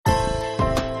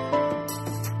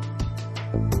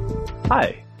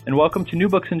Hi, and welcome to New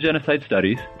Books in Genocide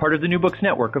Studies, part of the New Books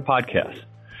Network of podcasts.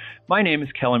 My name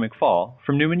is Kelly McFall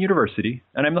from Newman University,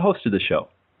 and I'm the host of the show.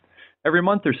 Every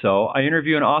month or so, I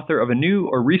interview an author of a new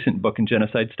or recent book in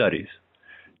genocide studies.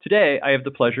 Today, I have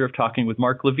the pleasure of talking with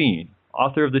Mark Levine,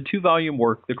 author of the two-volume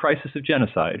work, The Crisis of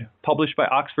Genocide, published by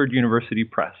Oxford University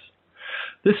Press.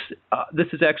 This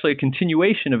is actually a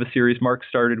continuation of a series Mark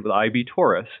started with I.B.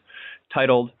 Tauris,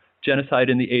 titled Genocide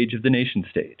in the Age of the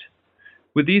Nation-State.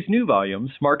 With these new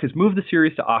volumes, Mark has moved the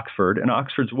series to Oxford, and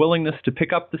Oxford's willingness to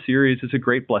pick up the series is a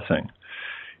great blessing.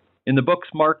 In the books,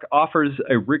 Mark offers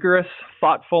a rigorous,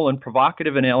 thoughtful, and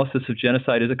provocative analysis of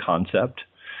genocide as a concept,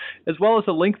 as well as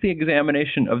a lengthy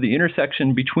examination of the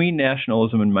intersection between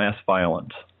nationalism and mass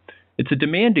violence. It's a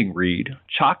demanding read,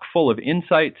 chock full of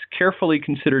insights, carefully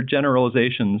considered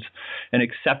generalizations, and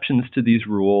exceptions to these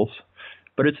rules,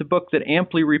 but it's a book that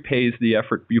amply repays the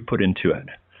effort you put into it.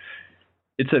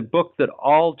 It's a book that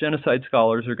all genocide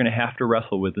scholars are going to have to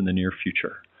wrestle with in the near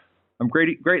future. I'm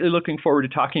greatly looking forward to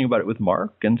talking about it with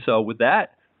Mark. And so with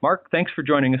that, Mark, thanks for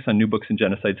joining us on New Books in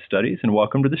Genocide Studies, and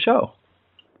welcome to the show.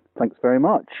 Thanks very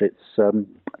much. It's going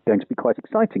to be quite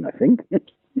exciting, I think.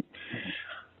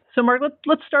 So, Mark,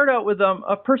 let's start out with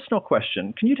a personal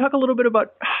question. Can you talk a little bit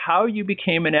about how you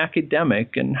became an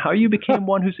academic and how you became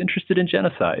one who's interested in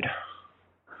genocide?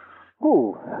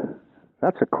 Oh,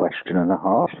 that's a question and a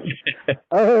half.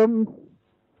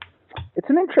 It's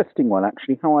an interesting one,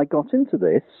 actually, how I got into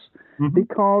this,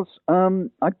 because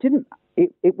I didn't.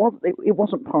 It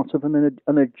wasn't part of an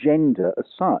agenda as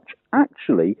such.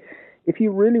 Actually, if you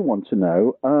really want to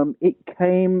know, it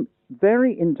came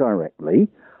very indirectly.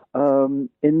 In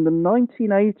the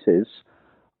 1980s,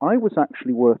 I was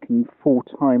actually working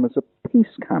full-time as a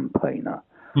peace campaigner.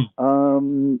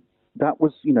 That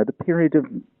was, the period of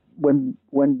when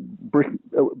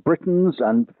Britons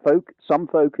and some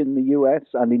folk in the US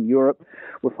and in Europe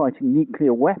were fighting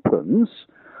nuclear weapons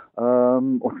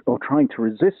or trying to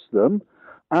resist them.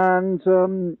 And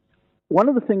one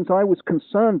of the things I was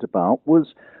concerned about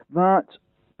was that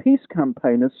peace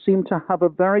campaigners seemed to have a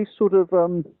very sort of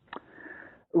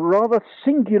rather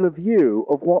singular view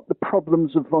of what the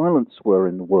problems of violence were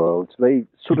in the world. They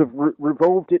sort of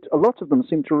revolved it, a lot of them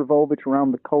seemed to revolve it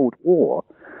around the Cold War.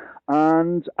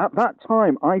 And at that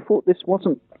time, I thought this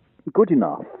wasn't good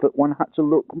enough, that one had to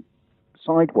look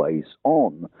sideways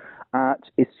on at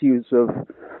issues of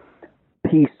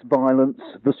peace, violence,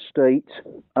 the state.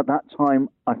 At that time,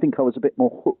 I think I was a bit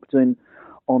more hooked in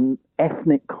on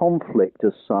ethnic conflict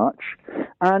as such.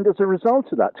 And as a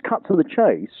result of that, to cut to the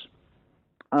chase,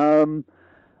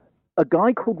 a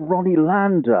guy called Ronnie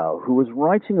Landau, who was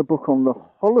writing a book on the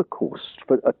Holocaust,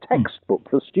 for a textbook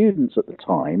for students at the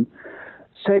time,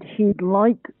 said he'd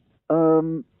like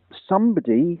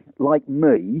somebody like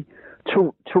me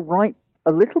to write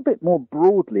a little bit more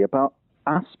broadly about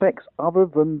aspects other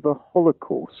than the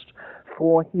Holocaust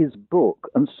for his book.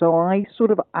 And so I sort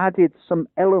of added some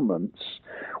elements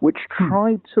which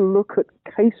tried to look at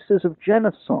cases of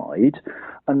genocide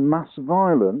and mass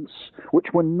violence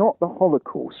which were not the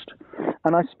Holocaust.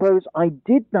 And I suppose I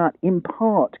did that in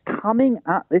part coming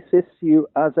at this issue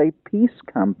as a peace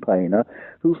campaigner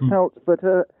who felt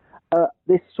that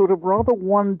this sort of rather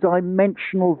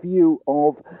one-dimensional view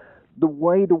of the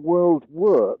way the world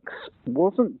works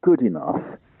wasn't good enough.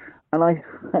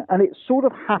 And it sort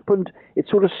of happened, it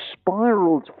sort of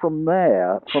spiraled from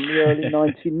there, from the early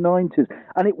 1990s.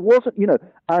 And it wasn't,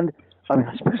 and I mean,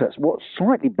 I suppose that's what's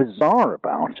slightly bizarre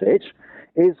about it,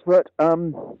 is that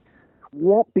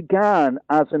what began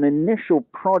as an initial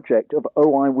project of,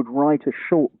 I would write a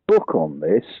short book on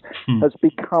this, has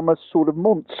become a sort of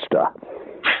monster.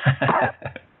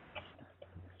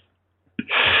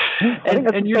 I think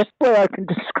that's the best way I can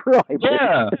describe it.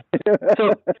 Yeah.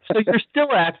 So you're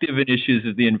still active in issues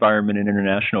of the environment and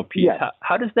international peace. Yes.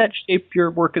 How does that shape your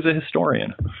work as a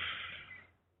historian?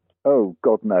 Oh,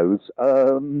 God knows.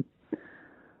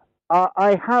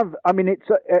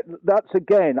 That's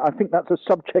again, I think that's a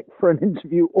subject for an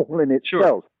interview all in itself.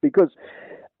 Sure. Because,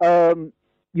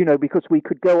 because we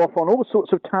could go off on all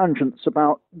sorts of tangents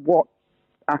about what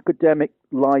academic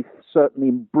life, certainly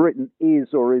in Britain,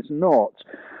 is or is not.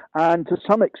 And to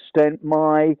some extent,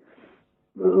 my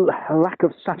lack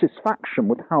of satisfaction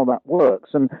with how that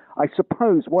works. And I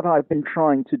suppose what I've been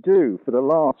trying to do for the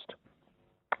last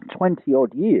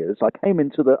 20-odd years, I came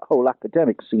into the whole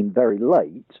academic scene very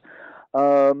late,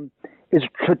 is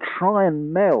to try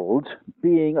and meld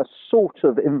being a sort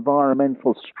of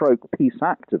environmental stroke peace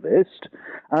activist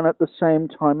and at the same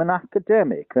time an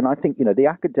academic. And I think, the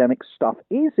academic stuff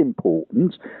is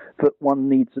important, but one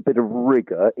needs a bit of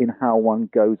rigor in how one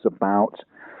goes about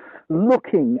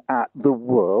looking at the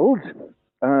world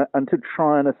and to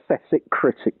try and assess it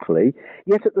critically.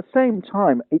 Yet at the same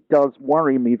time, it does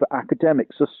worry me that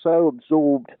academics are so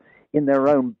absorbed in their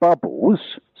own bubbles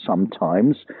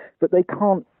sometimes that they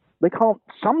can't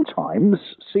sometimes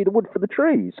see the wood for the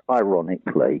trees,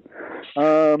 ironically.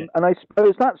 And I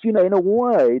suppose that's, in a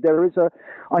way, there is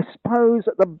I suppose,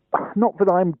 not that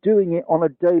I'm doing it on a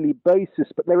daily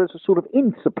basis, but there is a sort of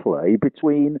interplay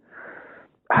between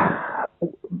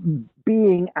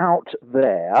being out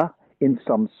there, in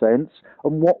some sense,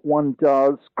 and what one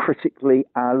does critically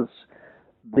as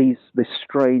this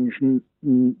strange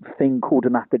thing called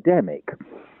an academic.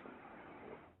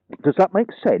 Does that make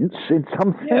sense in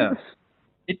some sense? Yeah,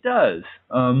 it does.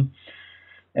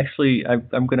 Actually,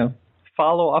 I'm going to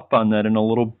follow up on that in a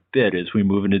little bit as we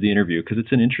move into the interview, because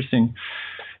it's an interesting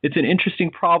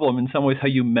problem in some ways, how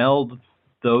you meld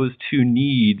those two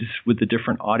needs with the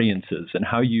different audiences and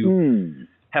how you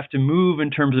have to move in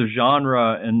terms of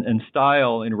genre and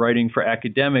style in writing for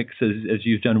academics, as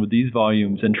you've done with these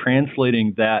volumes, and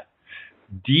translating that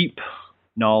deep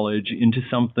knowledge into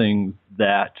something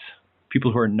that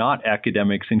people who are not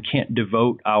academics and can't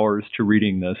devote hours to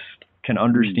reading this can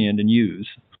understand and use.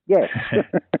 Yes.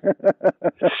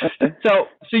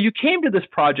 So you came to this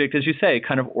project, as you say,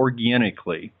 kind of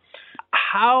organically.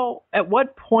 At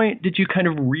what point did you kind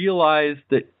of realize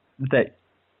that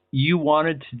you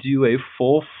wanted to do a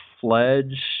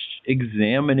full-fledged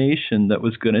examination that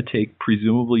was going to take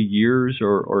presumably years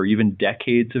or even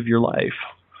decades of your life?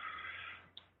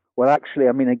 Well, actually,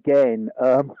 I mean, again,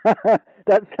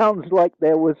 that sounds like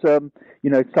there was, some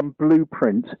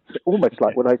blueprint, almost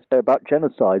like what I say about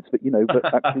genocides, but but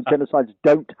actually genocides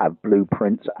don't have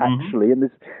blueprints, actually,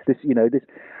 and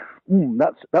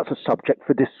that's a subject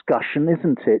for discussion,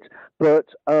 isn't it?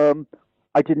 But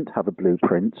I didn't have a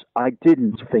blueprint. I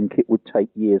didn't think it would take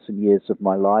years and years of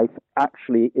my life.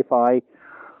 Actually, if I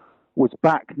was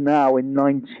back now in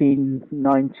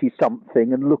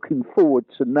 1990-something and looking forward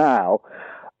to now,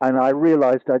 and I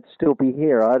realized I'd still be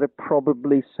here, I'd have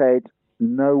probably said,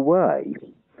 no way.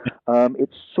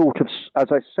 It's sort of,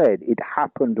 as I said, it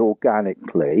happened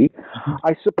organically.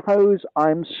 I suppose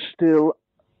I'm still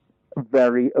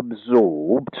very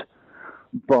absorbed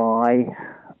by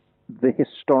the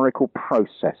historical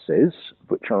processes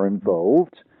which are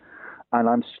involved, and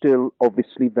I'm still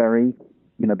obviously very,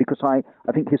 because I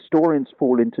think historians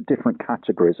fall into different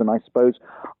categories, and I suppose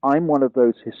I'm one of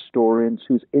those historians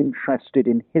who's interested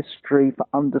in history for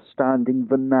understanding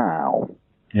the now.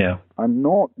 Yeah.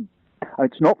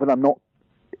 It's not that I'm not,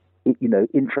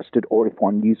 interested, or if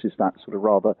one uses that sort of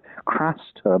rather crass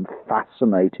term,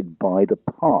 fascinated by the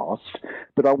past,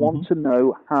 but I want to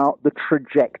know how the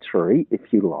trajectory,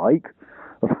 if you like,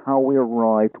 of how we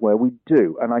arrived where we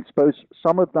do. And I suppose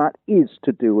some of that is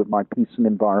to do with my peace and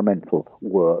environmental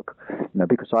work,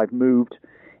 because I've moved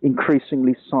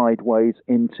increasingly sideways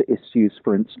into issues,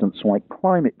 for instance, like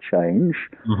climate change.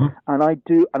 And I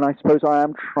suppose I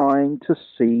am trying to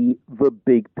see the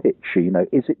big picture.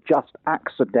 Is it just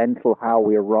accidental how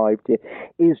we arrived here?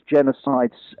 Is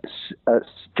genocide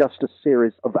just a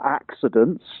series of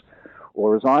accidents,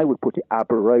 or as I would put it,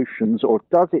 aberrations, or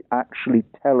does it actually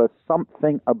tell us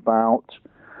something about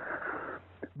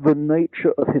the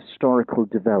nature of historical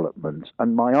development?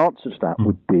 And my answer to that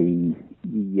would be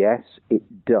yes, it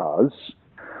does.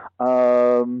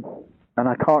 And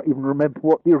I can't even remember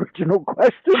what the original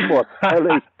question was,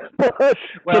 Ellie.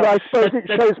 But I suppose it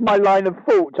shows my line of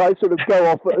thought. I sort of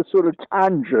go off at a sort of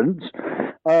tangent.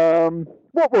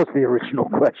 What was the original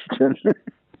question?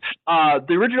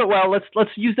 The original. Well,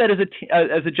 let's use that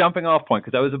as a jumping off point,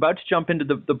 because I was about to jump into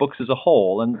the books as a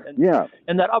whole, and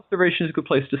that observation is a good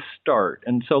place to start.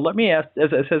 And so let me ask,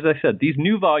 as I said, these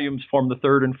new volumes form the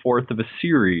third and fourth of a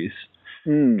series.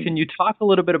 Can you talk a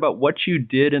little bit about what you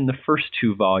did in the first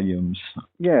two volumes?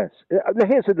 Yes.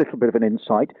 Here's a little bit of an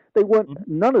insight. They weren't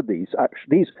none of these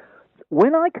actually.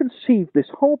 When I conceived this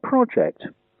whole project,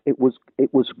 it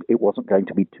wasn't going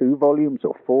to be 2 volumes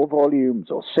or 4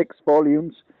 volumes or 6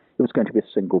 volumes. It was going to be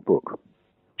a single book.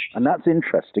 And that's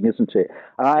interesting, isn't it?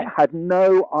 I had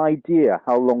no idea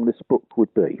how long this book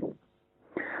would be.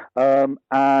 And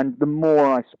the more,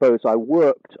 I suppose, I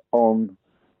worked on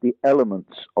the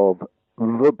elements of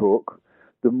the book,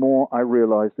 the more I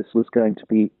realized this was going to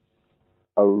be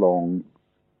a long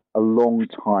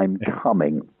time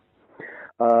coming.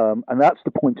 And that's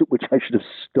the point at which I should have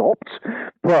stopped.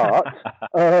 But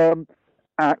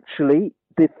actually,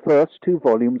 the first 2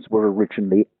 volumes were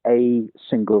originally a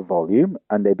single volume,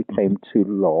 and they became too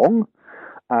long.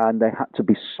 and they had to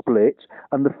be split.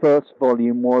 And the first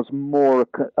volume was more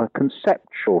a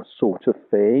conceptual sort of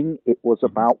thing. It was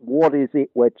about what is it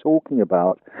we're talking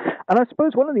about. And I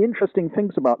suppose one of the interesting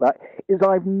things about that is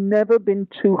I've never been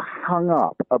too hung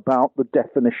up about the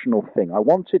definitional thing. I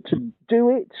wanted to do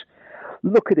it,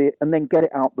 look at it, and then get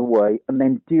it out the way, and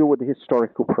then deal with the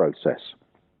historical process.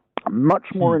 I'm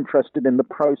much more interested in the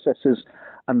processes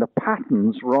and the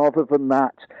patterns rather than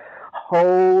that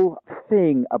whole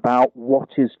thing about what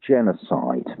is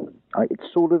genocide. It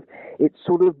sort of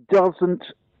doesn't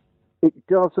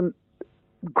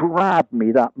grab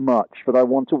me that much that I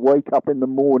want to wake up in the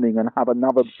morning and have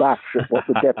another bash at what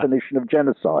the definition of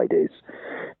genocide is,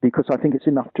 because I think it's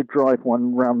enough to drive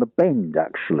one round the bend,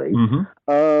 actually.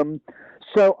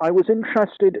 So I was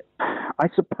interested, I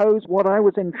suppose what I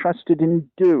was interested in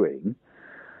doing,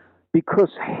 because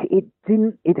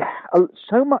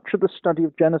so much of the study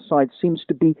of genocide seems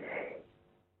to be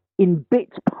in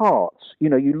bit parts. You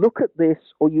know, you look at this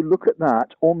or you look at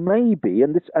that, or maybe,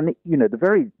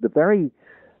 the very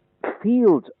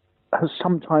field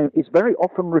is very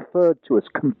often referred to as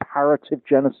comparative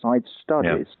genocide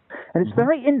studies. Yeah. And it's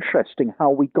very interesting how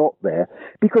we got there,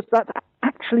 because that's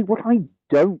actually what I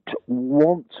don't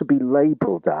want to be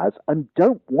labeled as and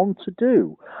don't want to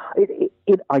do.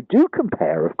 I do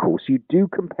compare, of course. You do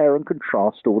compare and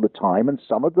contrast all the time, and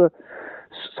some of the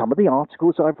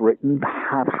articles I've written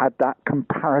have had that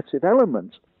comparative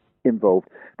element involved.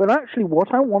 But actually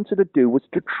what I wanted to do was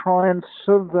to try and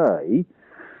survey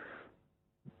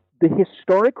the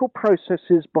historical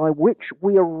processes by which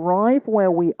we arrive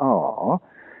where we are,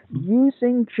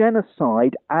 using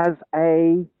genocide as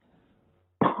a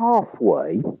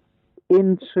pathway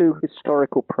into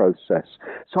historical process.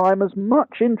 So I'm as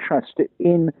much interested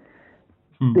in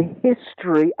the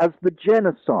history as the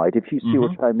genocide, if you see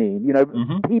what I mean. You know,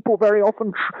 people very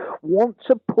often want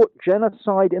to put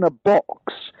genocide in a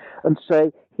box and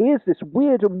say, here's this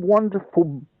weird and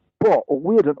wonderful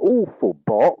weird and awful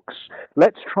box.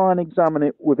 Let's try and examine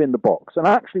it within the box. And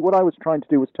actually what I was trying to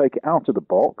do was take it out of the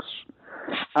box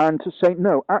and to say,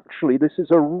 no, actually this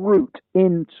is a route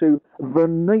into the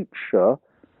nature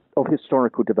of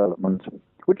historical development,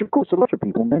 which of course a lot of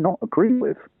people may not agree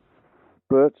with.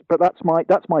 But that's my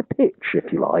pitch,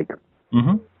 if you like.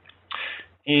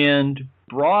 And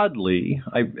broadly,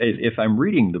 if I'm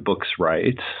reading the books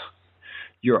right,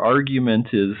 your argument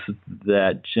is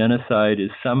that genocide is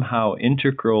somehow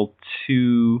integral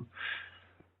to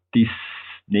the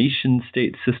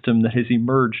nation-state system that has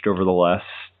emerged over the last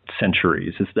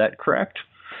centuries. Is that correct?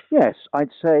 Yes, I'd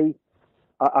say.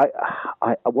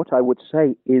 What I would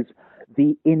say is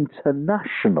the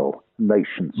international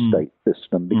nation-state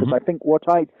system, because I think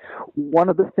one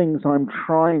of the things I'm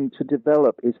trying to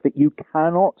develop is that you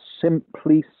cannot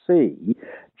simply see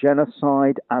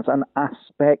genocide as an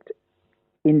aspect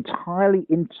entirely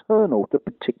internal to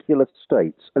particular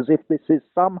states, as if this is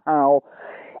somehow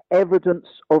evidence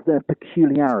of their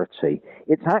peculiarity.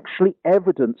 It's actually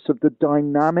evidence of the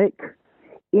dynamic,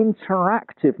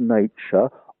 interactive nature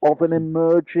of an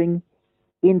emerging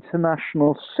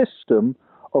international system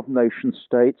of nation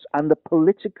states and the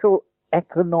political,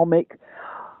 economic,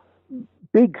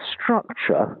 big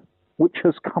structure which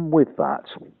has come with that,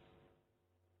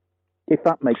 if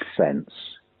that makes sense.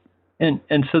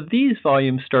 And so these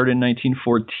volumes start in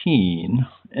 1914,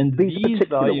 and these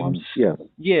volumes, ones,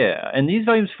 and these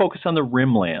volumes focus on the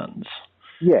Rimlands.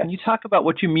 Yes. Can you talk about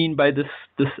what you mean by this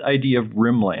idea of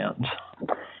Rimlands?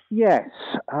 Yes.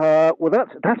 Well,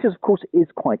 that is, of course, is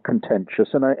quite contentious,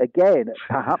 and again,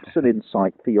 perhaps an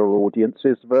insight for your audience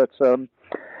is that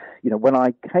when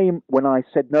I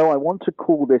said no, I want to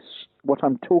call this what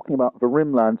I'm talking about the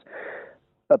Rimlands.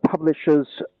 The publishers.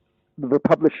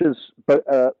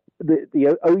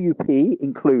 The OUP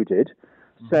included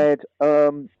said,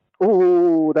 that's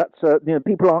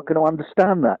people aren't going to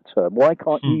understand that term. Why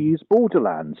can't you use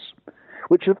borderlands?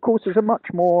 Which, of course, is a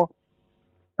much more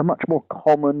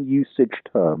common usage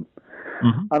term.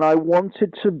 And I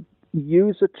wanted to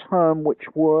use a term which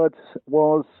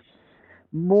was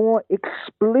more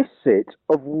explicit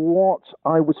of what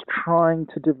I was trying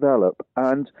to develop.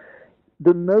 And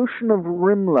the notion of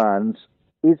Rimlands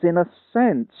is, in a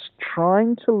sense,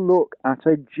 trying to look at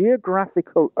a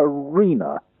geographical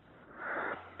arena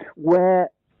where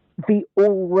the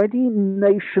already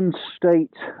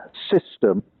nation-state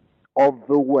system of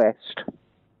the West,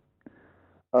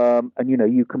 and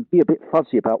you can be a bit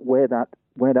fuzzy about where that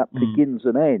begins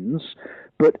and ends,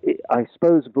 but I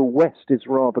suppose the West is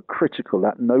rather critical,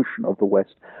 that notion of the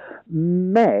West,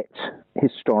 met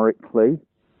historically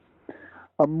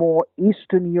a more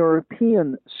Eastern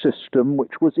European system,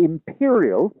 which was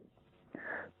imperial,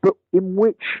 but in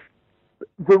which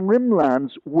the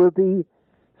Rimlands were the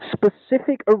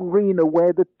specific arena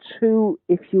where the two,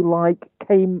 if you like,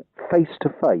 came face to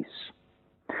face.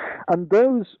 And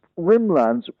those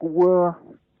Rimlands were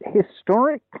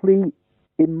historically,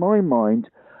 in my mind,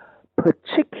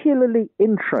 particularly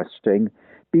interesting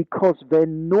because their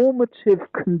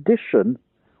normative condition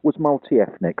was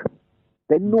multi-ethnic.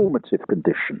 Their normative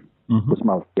condition was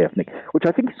multi-ethnic, which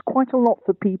I think is quite a lot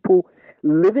for people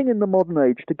living in the modern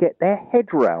age to get their head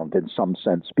round in some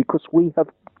sense, because we have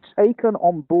taken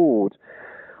on board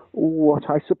what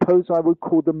I suppose I would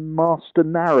call the master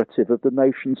narrative of the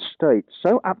nation state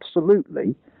so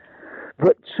absolutely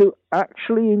that to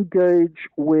actually engage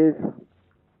with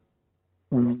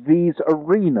these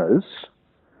arenas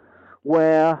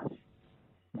where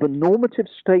the normative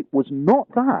state was not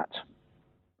that,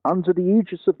 under the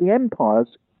aegis of the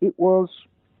empires, it was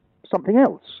something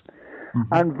else.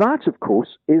 And that, of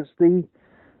course, is the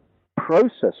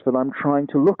process that I'm trying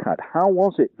to look at. How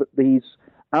was it that these,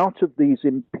 out of these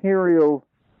imperial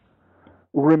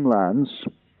Rimlands,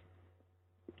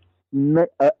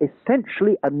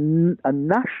 essentially a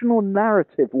national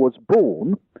narrative was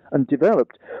born and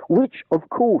developed, which, of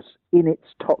course, in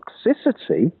its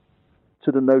toxicity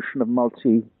to the notion of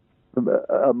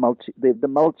the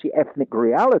multi-ethnic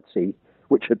reality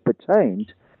which had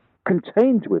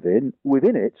contained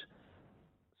within it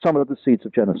some of the seeds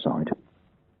of genocide.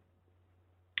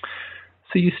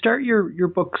 So you start your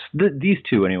books, these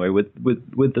two anyway, with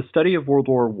the study of World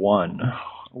War I.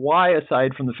 Why,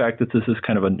 aside from the fact that this is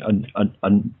kind of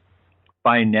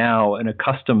by now an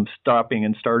accustomed stopping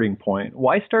and starting point,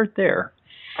 why start there?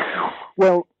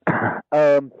 Well,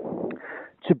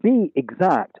 to be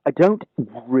exact, I don't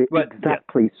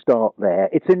exactly start there.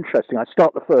 It's interesting. I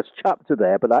start the first chapter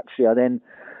there, but actually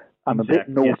I'm a bit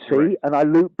naughty, and I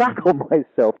loop back on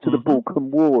myself to the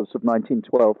Balkan Wars of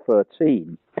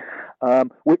 1912-13,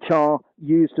 which are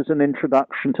used as an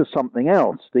introduction to something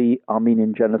else, the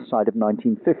Armenian genocide of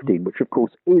 1915, which of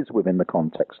course is within the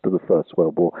context of the First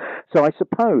World War. So I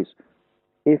suppose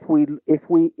if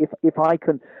I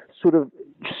can sort of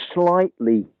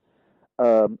slightly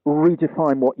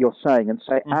redefine what you're saying and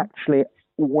say actually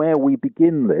where we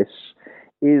begin this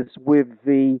is with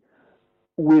the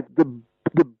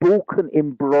Balkan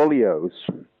imbroglios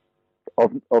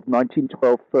of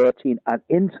 1912-13 and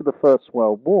into the First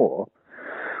World War,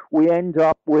 we end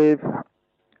up with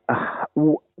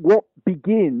what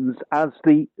begins as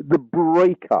the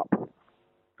breakup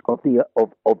of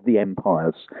the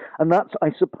empires, and that's,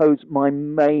 I suppose, my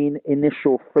main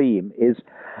initial theme is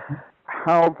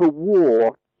how the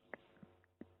war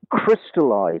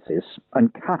crystallizes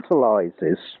and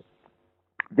catalyzes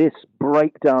this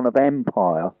breakdown of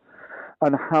empire,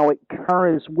 and how it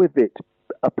carries with it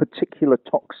a particular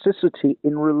toxicity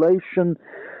in relation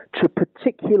to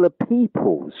particular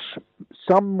peoples,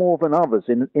 some more than others.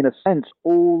 In a sense,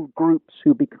 all groups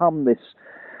who become this,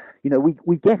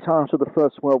 we get out of the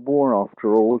First World War,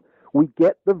 after all, we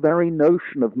get the very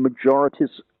notion of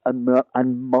majorities and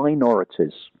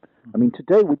minorities. I mean,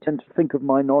 today we tend to think of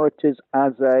minorities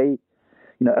as a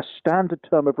standard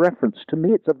term of reference. To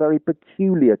me, it's a very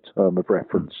peculiar term of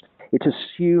reference. It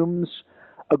assumes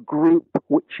a group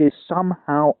which is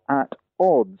somehow at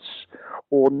odds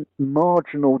or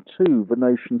marginal to the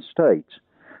nation state,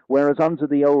 whereas under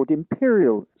the old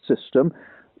imperial system,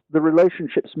 the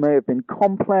relationships may have been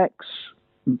complex,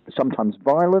 sometimes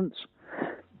violent,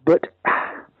 but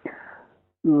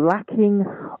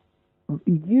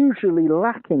usually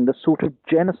lacking the sort of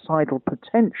genocidal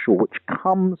potential which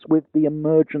comes with the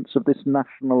emergence of this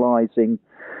nationalizing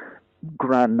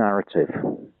grand narrative.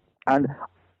 And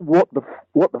what the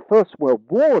First World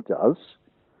War does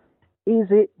is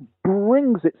it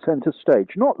brings it center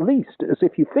stage, not least as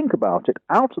if you think about it,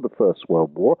 out of the First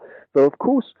World War, though of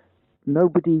course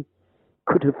nobody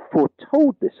could have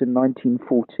foretold this in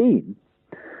 1914.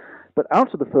 But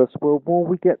out of the First World War,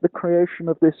 we get the creation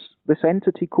of this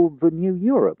entity called the New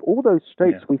Europe. All those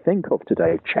states we think of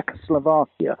today,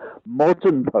 Czechoslovakia,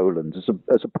 modern Poland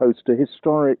as opposed to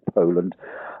historic Poland,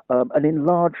 an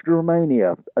enlarged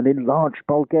Romania, an enlarged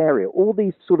Bulgaria, all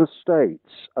these sort of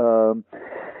states,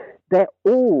 they're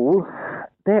all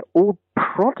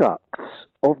products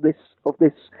of this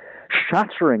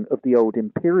shattering of the old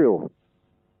imperial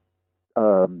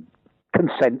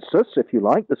consensus, if you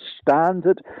like, the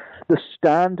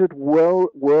standard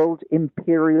world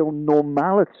imperial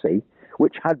normality,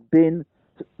 which had been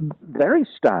very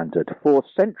standard for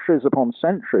centuries upon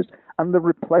centuries, and the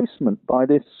replacement by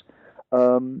this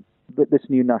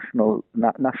new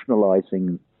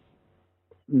nationalizing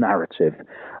narrative.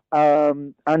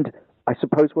 And I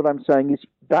suppose what I'm saying is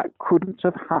that couldn't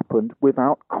have happened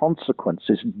without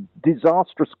consequences,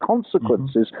 disastrous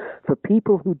consequences for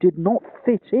people who did not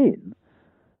fit in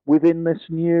within this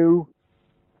new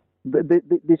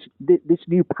this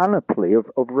new panoply of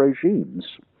regimes,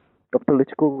 of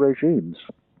political regimes.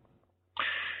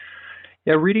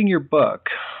 Yeah, reading your book,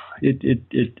 and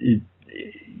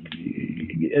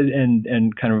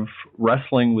kind of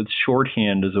wrestling with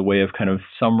shorthand as a way of kind of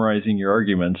summarizing your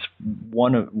arguments.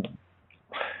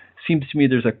 Seems to me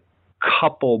there's a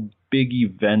couple big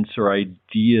events or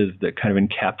ideas that kind of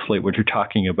encapsulate what you're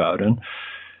talking about, and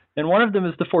one of them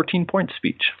is the 14-point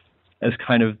speech as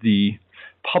kind of the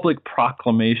public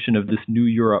proclamation of this new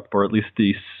Europe, or at least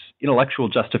the intellectual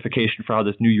justification for how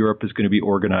this new Europe is going to be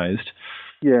organized.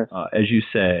 Yes. As you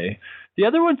say. The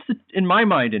other one's, in my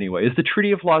mind anyway, is the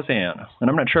Treaty of Lausanne. And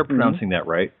I'm not sure I'm pronouncing that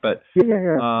right, but...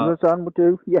 Yeah. Lausanne would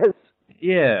do, yes.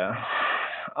 Yeah.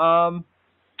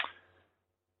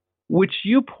 Which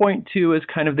you point to as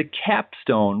kind of the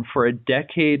capstone for a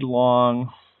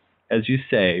decade-long, as you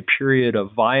say, period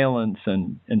of violence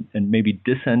and maybe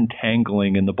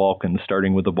disentangling in the Balkans,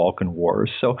 starting with the Balkan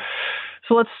Wars. So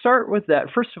let's start with that.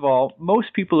 First of all,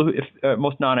 most people,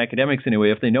 most non-academics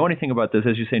anyway, if they know anything about this,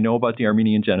 as you say, know about the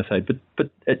Armenian genocide. But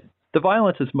the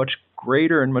violence is much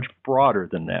greater and much broader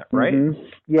than that, right? Mm-hmm.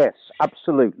 Yes,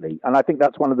 absolutely. And I think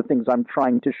that's one of the things I'm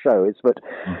trying to show is that,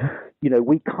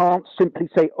 we can't simply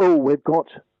say, we've got,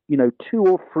 2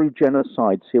 or 3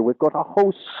 genocides here. We've got a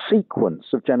whole sequence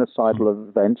of genocidal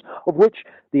events, of which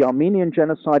the Armenian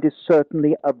genocide is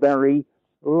certainly a very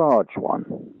large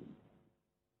one.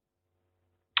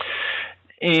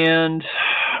 And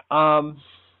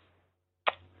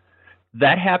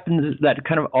that happens, that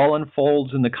kind of all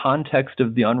unfolds in the context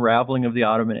of the unraveling of the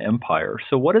Ottoman Empire.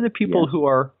 So what are the people who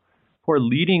are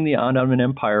leading the Ottoman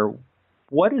Empire?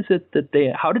 What is it that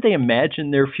how do they imagine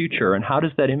their future, and how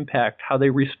does that impact how they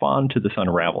respond to this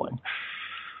unraveling?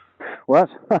 Well,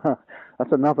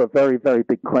 that's another very, very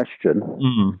big question.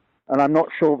 Mm-hmm. And I'm not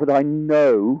sure that I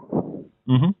know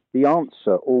the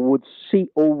answer or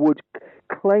would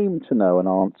claim to know an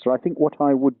answer. I think what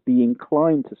I would be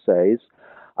inclined to say is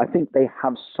I think they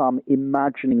have some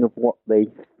imagining of what they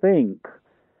think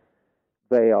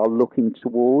they are looking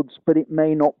towards, but it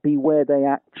may not be where they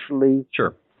actually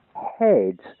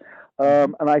head.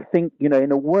 And I think,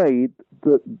 in a way,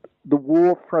 the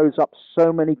war throws up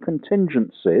so many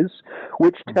contingencies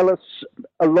which tell us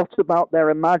a lot about their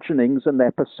imaginings and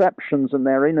their perceptions and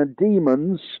their inner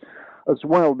demons as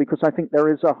well, because I think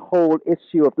there is a whole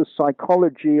issue of the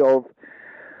psychology of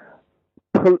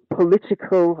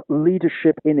political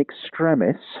leadership in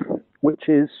extremis, which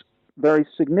is very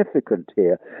significant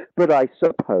here. But I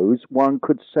suppose one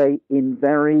could say in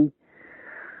very,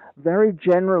 very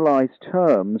generalized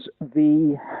terms,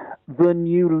 the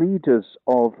new leaders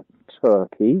of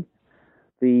Turkey,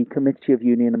 the Committee of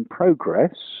Union and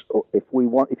Progress, or if you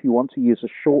want to use a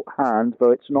shorthand,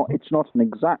 though it's not an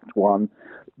exact one,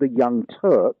 the Young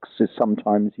Turks is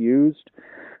sometimes used.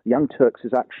 The Young Turks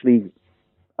is actually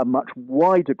a much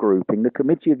wider grouping. The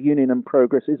Committee of Union and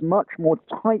Progress is much more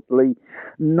tightly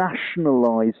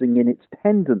nationalizing in its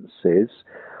tendencies.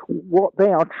 What they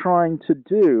are trying to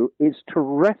do is to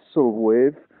wrestle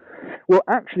with, what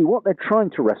they're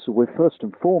trying to wrestle with first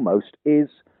and foremost is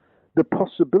the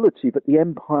possibility that the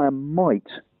empire might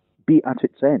be at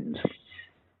its end.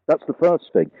 That's the first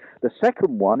thing. The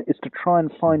second one is to try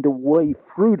and find a way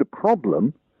through the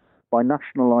problem by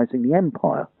nationalizing the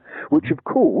empire, which of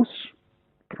course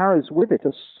carries with it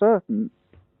a certain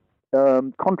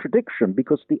contradiction,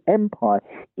 because the empire,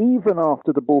 even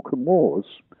after the Balkan Wars,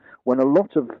 when a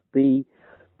lot of the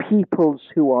peoples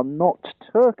who are not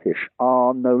Turkish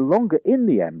are no longer in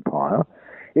the empire,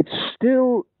 it's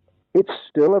still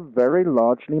a very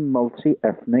largely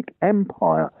multi-ethnic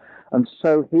empire. And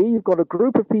so here you've got a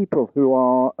group of people who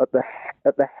are at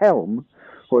the helm,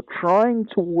 who are trying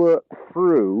to work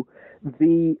through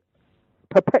the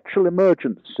perpetual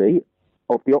emergency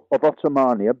of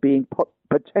Ottomania being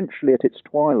potentially at its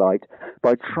twilight,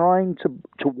 by trying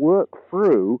to work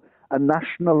through a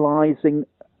nationalizing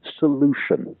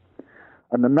solution.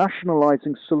 And the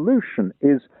nationalizing solution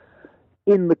is,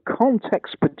 in the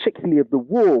context particularly of the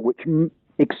war, which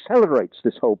accelerates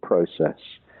this whole process,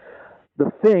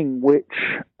 the thing which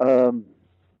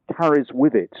carries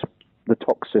with it the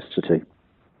toxicity.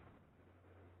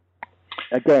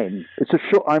 Again, it's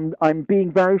I'm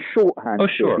being very shorthand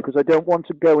here because I don't want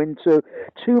to go into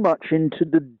too much into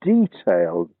the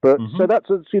detail. But so that's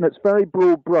it's very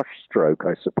broad brushstroke,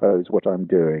 I suppose, what I'm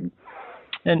doing.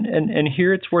 And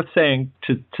here it's worth saying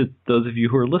to those of you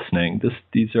who are listening,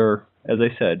 these are as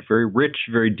I said, very rich,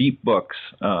 very deep books,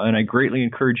 and I greatly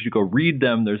encourage you to go read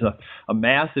them. There's a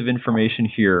massive information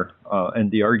here, and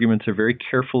the arguments are very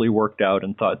carefully worked out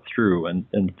and thought through,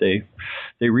 and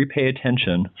they repay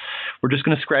attention. We're just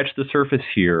going to scratch the surface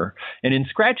here. And in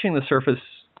scratching the surface,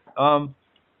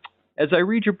 as I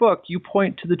read your book, you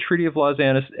point to the Treaty of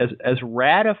Lausanne as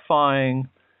ratifying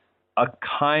a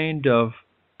kind of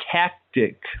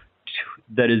tactic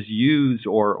that is used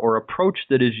or approach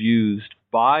that is used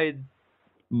by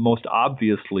most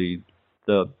obviously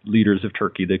the leaders of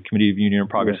Turkey, the Committee of Union and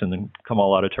Progress, and then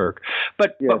Kemal Ataturk,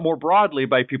 but more broadly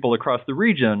by people across the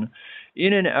region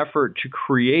in an effort to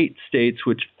create states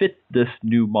which fit this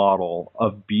new model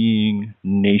of being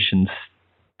nation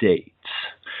states.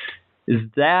 Is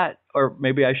that, or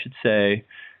maybe I should say,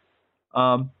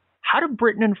 how do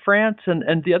Britain and France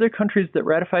and the other countries that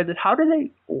ratified this, how do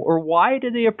they, or why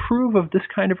do they approve of this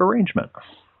kind of arrangement?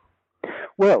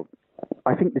 Well,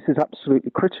 I think this is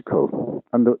absolutely critical.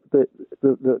 And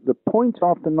the point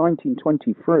after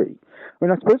 1923, I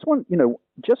mean, I suppose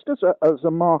just as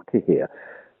a marker here,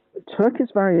 Turkey is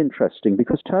very interesting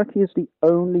because Turkey is the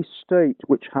only state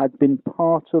which had been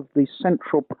part of the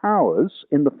Central Powers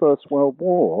in the First World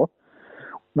War,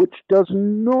 which does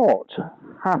not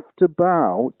have to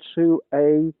bow to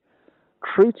a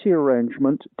treaty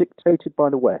arrangement dictated by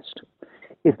the West.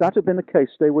 If that had been the case,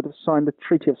 they would have signed the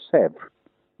Treaty of Sèvres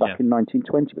back in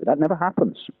 1920, but that never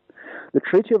happens. The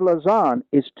Treaty of Lausanne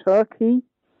is Turkey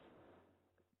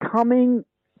coming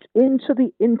into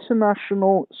the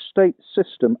international state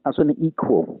system as an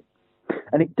equal.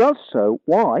 And it does so,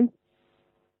 why?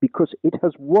 Because it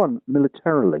has won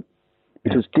militarily.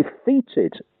 It has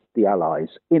defeated the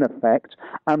Allies, in effect,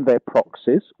 and their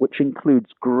proxies, which includes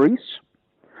Greece.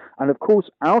 And of course,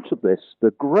 out of this,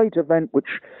 the great event which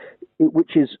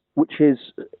is,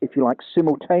 if you like,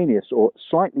 simultaneous or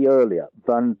slightly earlier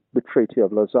than the Treaty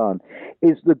of Lausanne,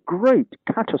 is the great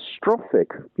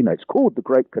catastrophic, it's called the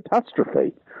Great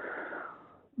Catastrophe,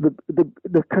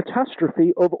 the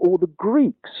catastrophe of all the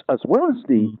Greeks, as well as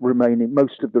the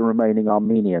most of the remaining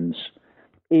Armenians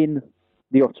in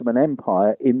the Ottoman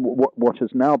Empire, in what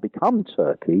has now become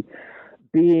Turkey,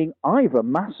 being either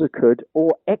massacred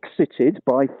or exited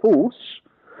by force.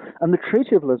 And the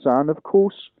Treaty of Lausanne, of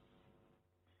course,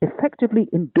 effectively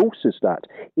endorses that.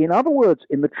 In other words,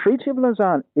 in the Treaty of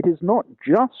Lausanne, it is not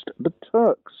just the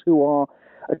Turks who are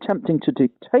attempting to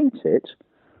dictate it.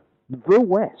 The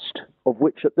West, of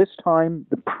which at this time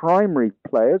the primary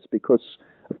players, because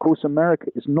of course America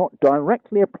is not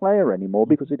directly a player anymore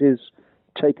because it is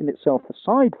taken itself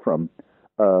aside from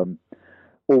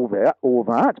all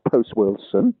that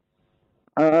post-Wilson,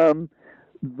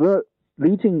 the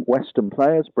leading Western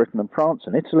players, Britain and France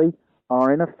and Italy,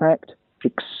 are in effect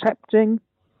accepting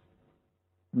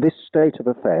this state of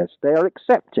affairs. They are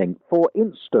accepting, for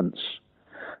instance,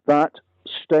 that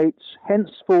states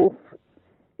henceforth,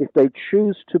 if they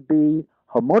choose to be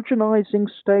homogenizing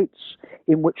states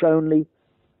in which only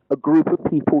a group of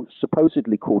people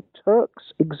supposedly called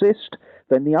Turks exist,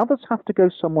 then the others have to go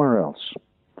somewhere else.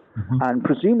 Mm-hmm. And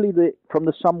presumably from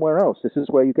the somewhere else, this is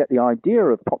where you get the idea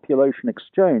of population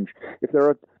exchange. If there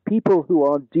are people who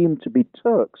are deemed to be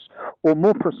Turks, or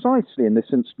more precisely in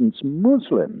this instance,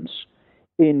 Muslims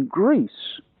in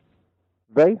Greece,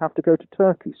 they have to go to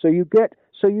Turkey. So you get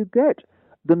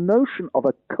the notion of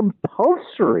a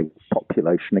compulsory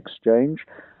population exchange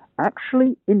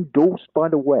actually endorsed by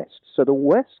the West. So the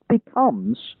West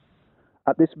becomes,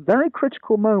 at this very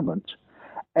critical moment,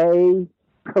 a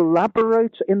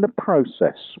collaborator in the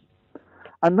process.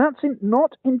 And that's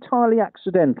not entirely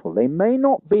accidental. They may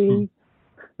not be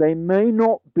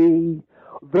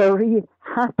very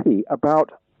happy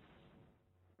about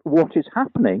what is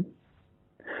happening,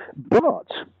 but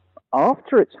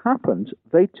after it's happened,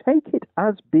 they take it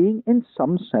as being, in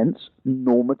some sense,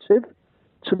 normative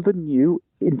to the new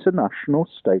international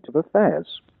state of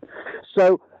affairs.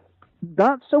 So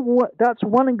that's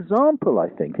one example, I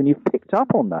think, and you've picked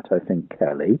up on that, I think,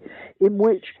 Kelly, in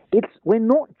which we're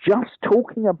not just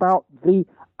talking about the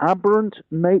aberrant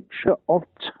nature of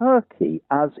Turkey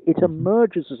as it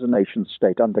emerges as a nation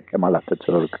state under Kemal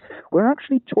Ataturk. We're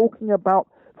actually talking about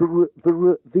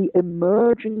the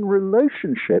emerging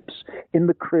relationships in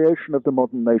the creation of the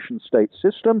modern nation-state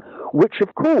system, which,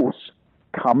 of course,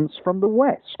 comes from the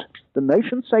West. The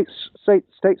nation-state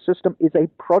system is a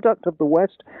product of the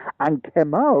West, and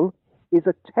Kemal is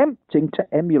attempting to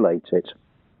emulate it.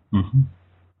 Mm-hmm.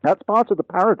 That's part of the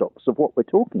paradox of what we're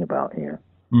talking about here.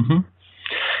 Mm-hmm.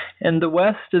 And the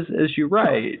West, as you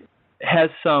write,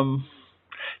 has some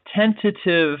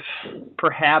tentative,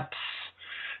 perhaps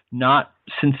not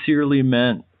sincerely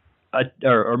meant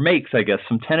or makes, I guess,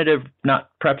 some tentative,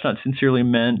 perhaps not sincerely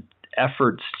meant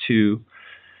efforts to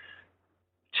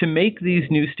make these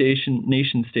new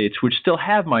nation states, which still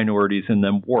have minorities in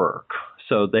them, work.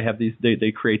 So they have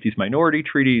they create these minority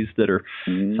treaties that are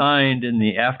signed in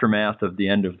the aftermath of the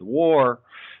end of the war.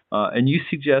 And you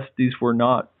suggest these were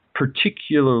not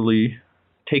particularly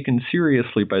taken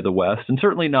seriously by the West, and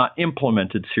certainly not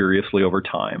implemented seriously over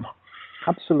time.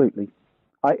 Absolutely.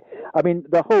 I mean,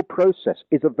 the whole process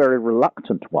is a very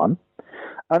reluctant one.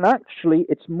 And actually,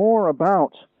 it's more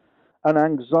about an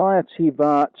anxiety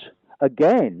that,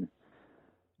 again,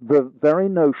 the very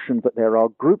notion that there are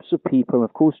groups of people,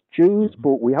 of course, Jews,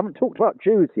 but we haven't talked about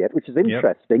Jews yet, which is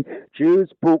interesting. Yep.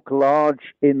 Jews book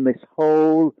large in this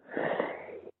whole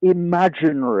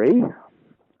imaginary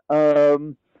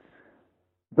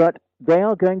that they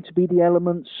are going to be the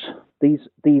elements,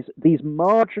 these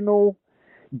marginal,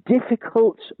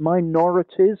 difficult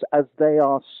minorities as they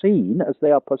are seen, as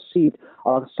they are perceived,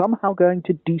 are somehow going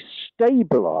to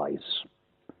destabilize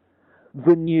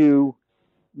the new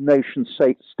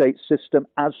nation-state system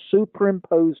as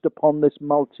superimposed upon this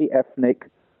multi-ethnic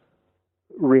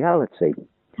reality.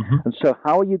 And so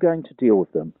how are you going to deal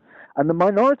with them? And the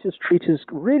minorities treaties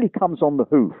really comes on the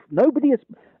hoof.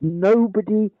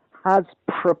 Nobody has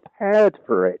prepared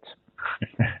for it.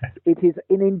 It is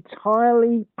an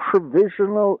entirely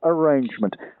provisional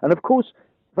arrangement. And of course,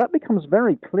 that becomes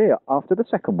very clear after the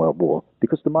Second World War,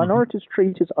 because the minorities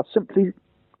treaties are simply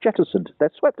jettisoned.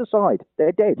 They're swept aside.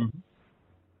 They're dead.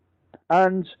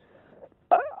 And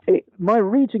my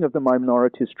reading of the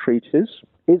minorities treaties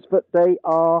is that they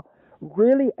are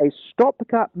really a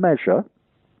stopgap measure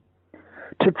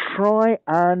to try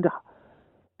and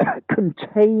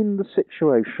contain the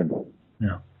situation.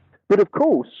 Yeah. But of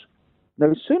course,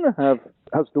 no sooner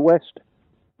has the West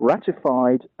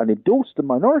ratified and endorsed the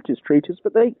minorities treaties,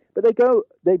 but they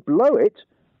blow it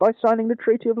by signing the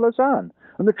Treaty of Lausanne.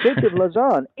 And the Treaty of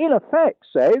Lausanne, in effect,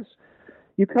 says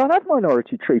you can't have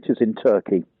minorities in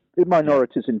Turkey.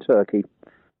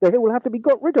 They will have to be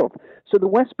got rid of. So the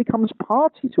West becomes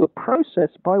party to a process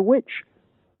by which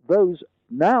those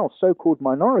now so-called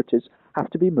minorities have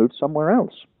to be moved somewhere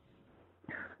else.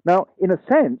 Now, in a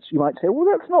sense, you might say, well,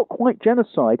 that's not quite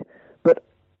genocide. But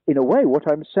in a way, what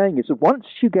I'm saying is that once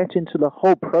you get into the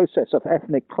whole process of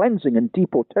ethnic cleansing and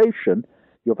deportation,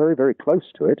 you're very, very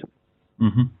close to it.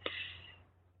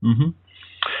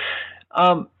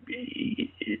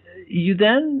 You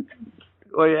then,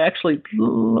 actually,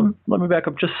 let me back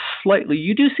up just slightly.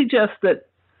 You do suggest that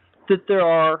there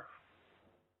are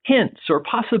hints or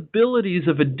possibilities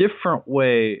of a different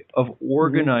way of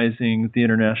organizing the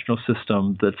international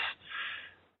system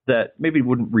that maybe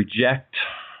wouldn't reject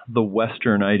the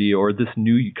Western idea or this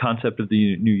new concept of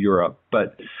the New Europe,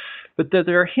 but that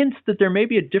there are hints that there may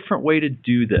be a different way to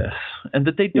do this and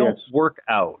that they don't work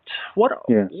out. What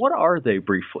are they,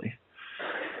 briefly?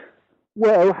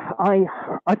 Well,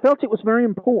 I felt it was very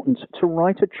important to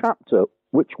write a chapter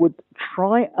which would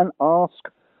try and ask,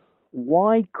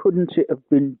 why couldn't it have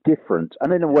been different?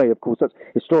 And in a way, of course,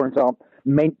 historians aren't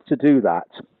meant to do that.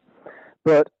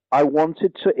 But I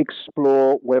wanted to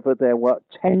explore whether there were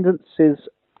tendencies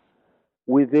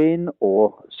within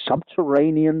or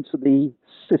subterranean to the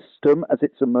system as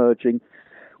it's emerging,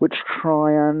 which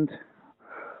try and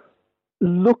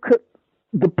look at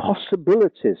the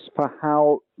possibilities for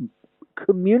how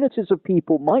communities of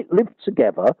people might live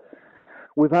together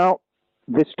without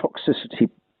this toxicity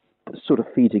sort of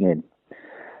feeding in.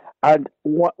 And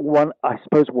I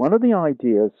suppose one of the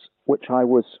ideas which I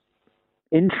was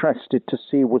interested to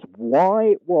see was why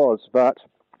it was that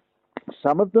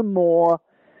some of the more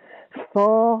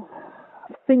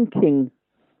far-thinking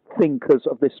thinkers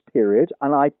of this period,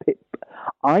 and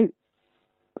I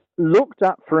looked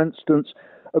at, for instance,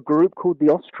 a group called the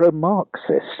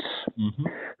Austro-Marxists,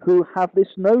 who have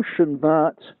this notion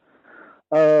that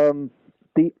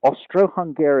the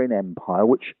Austro-Hungarian Empire,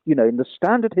 which, in the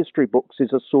standard history books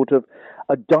is a sort of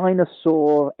a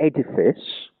dinosaur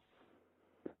edifice,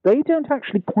 they don't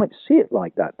actually quite see it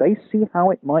like that. They see how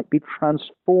it might be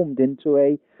transformed into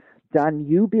a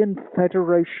Danubian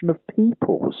federation of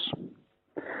peoples,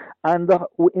 and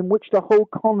in which the whole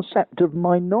concept of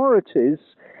minorities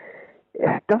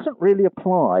doesn't really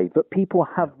apply, that people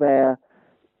have their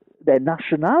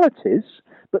nationalities,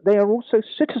 but they are also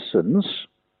citizens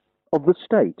of the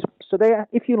state. So they,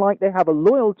 if you like, they have a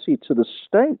loyalty to the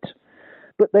state,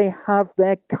 but they have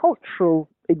their cultural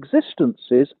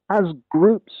existences as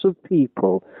groups of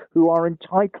people who are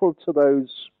entitled to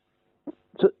those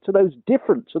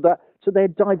different, to their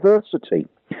diversity.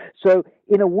 So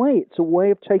in a way, it's a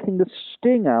way of taking the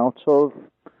sting out of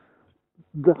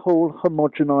the whole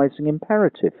homogenizing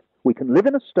imperative. We can live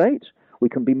in a state, we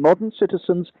can be modern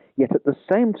citizens, yet at the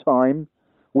same time,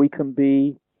 we can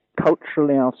be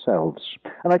culturally ourselves.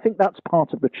 And I think that's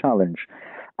part of the challenge.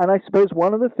 And I suppose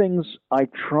one of the things I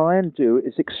try and do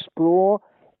is explore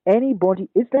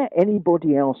is there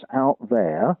anybody else out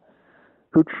there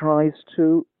who tries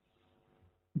to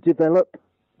develop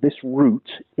this route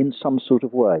in some sort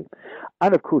of way?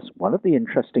 And of course, one of the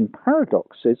interesting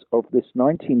paradoxes of this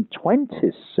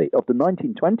 1920s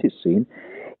scene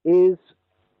is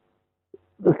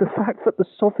the fact that the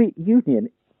Soviet Union,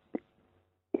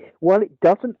 while it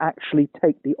doesn't actually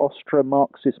take the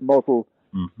Austro-Marxist model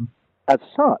as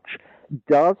such,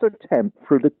 does attempt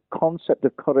through the concept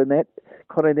of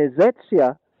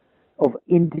colonization, of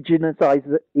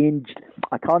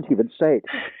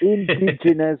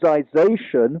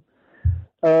indigenization,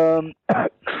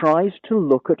 tries to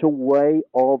look at a way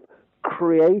of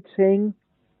creating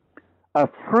a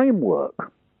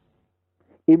framework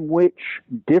in which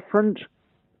different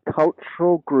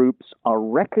cultural groups are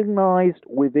recognized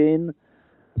within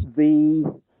the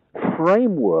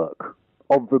framework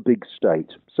of the big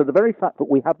state. So the very fact that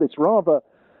we have this rather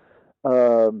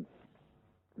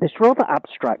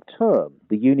abstract term,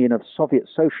 the Union of Soviet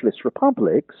Socialist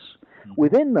Republics,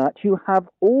 within that you have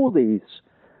all these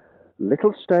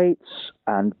little states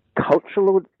and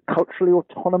culturally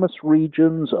autonomous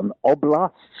regions and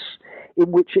oblasts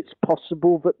in which it's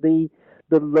possible that the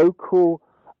local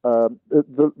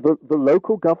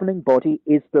governing body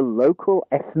is the local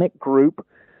ethnic group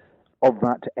of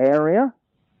that area,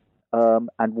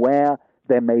 and where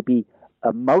there may be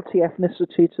a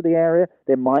multi-ethnicity to the area,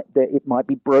 it might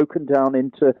be broken down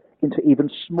into even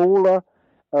smaller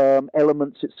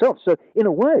elements itself. So in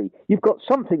a way, you've got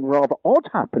something rather odd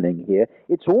happening here.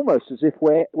 It's almost as if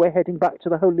we're heading back to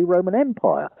the Holy Roman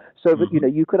Empire, so that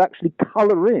you could actually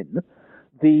colour in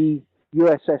the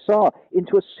USSR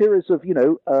into a series of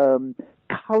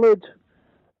coloured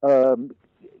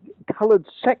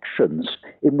sections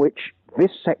in which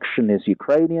this section is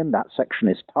Ukrainian, that section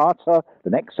is Tatar, the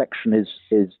next section is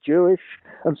Jewish,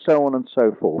 and so on and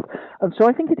so forth. And so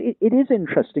I think it is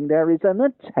interesting. There is an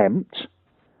attempt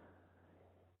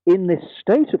in this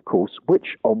state, of course,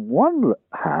 which on one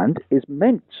hand is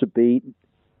meant to be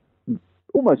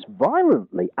almost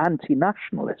violently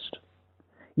anti-nationalist.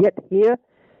 Yet here,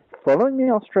 following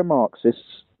the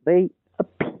Austro-Marxists, they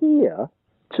appear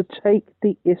to take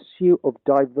the issue of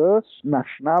diverse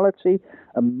nationality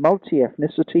and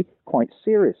multi-ethnicity quite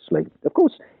seriously. Of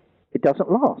course, it doesn't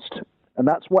last. And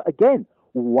that's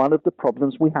one of the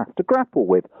problems we have to grapple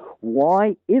with.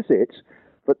 Why is it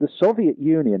that the Soviet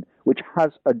Union, which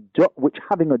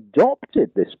having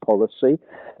adopted this policy,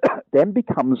 then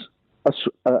becomes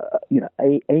a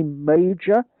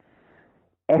major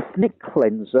ethnic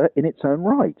cleanser in its own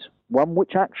right, one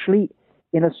which actually,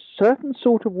 in a certain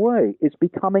sort of way, is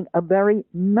becoming a very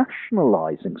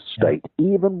nationalizing state,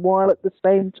 even while at the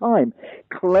same time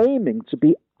claiming to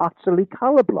be utterly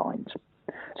colorblind.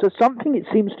 So something, it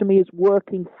seems to me, is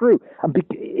working through,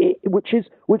 which is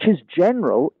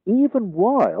general, even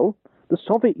while the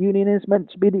Soviet Union is meant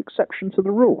to be the exception to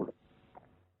the rule.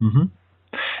 Mm-hmm.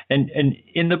 And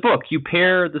in the book, you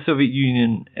pair the Soviet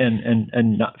Union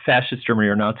and fascist Germany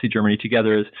or Nazi Germany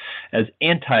together as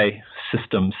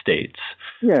anti-system states.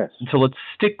 Yes. And so let's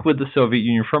stick with the Soviet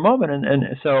Union for a moment.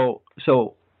 And so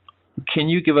can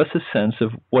you give us a sense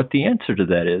of what the answer to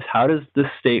that is? How does this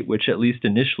state, which at least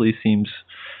initially seems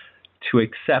to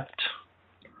accept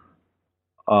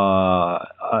an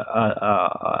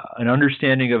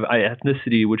understanding of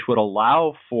ethnicity which would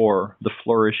allow for the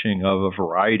flourishing of a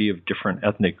variety of different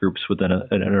ethnic groups within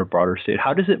a broader state,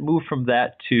 how does it move from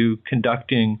that to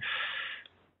conducting,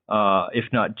 if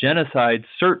not genocide,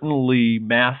 certainly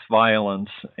mass violence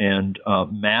and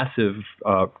massive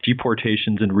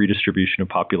deportations and redistribution of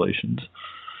populations?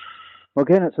 Well,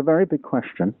 again, it's a very big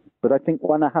question, but I think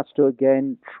one has to,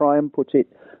 again, try and put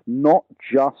it not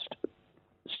just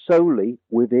solely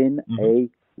within a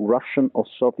Russian or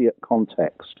Soviet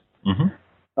context.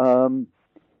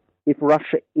 If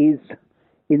Russia is,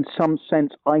 in some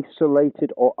sense,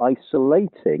 isolated or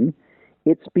isolating,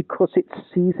 it's because it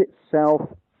sees itself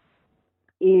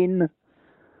in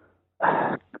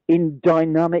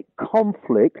dynamic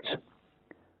conflict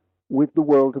with the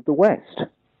world of the West,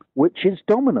 which is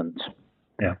dominant.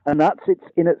 Yeah. And that's it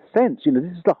in its sense. This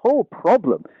is the whole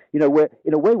problem. We're,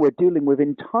 in a way, we're dealing with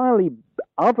entirely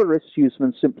other issues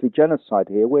than simply genocide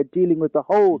here. We're dealing with the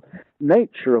whole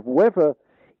nature of whether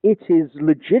it is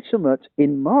legitimate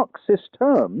in Marxist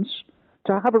terms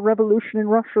to have a revolution in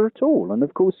Russia at all. And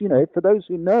of course, for those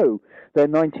who know their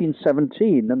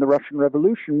 1917 and the Russian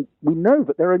Revolution, we know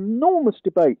that there are enormous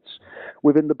debates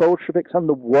within the Bolsheviks and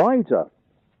the wider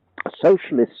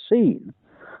socialist scene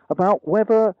about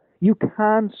whether you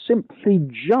can simply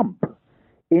jump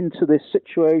into this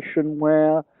situation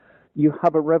where you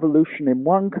have a revolution in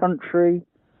one country.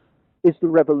 Is the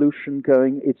revolution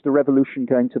going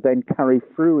to then carry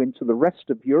through into the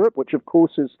rest of Europe, which of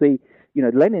course is the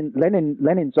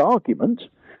Lenin's argument,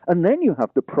 and then you have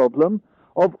the problem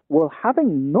of, well,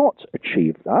 having not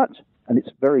achieved that, and it's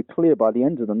very clear by the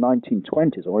end of the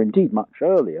 1920s, or indeed much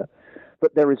earlier,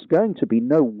 that there is going to be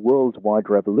no worldwide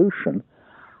revolution.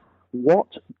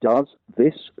 What does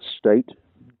this state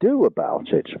do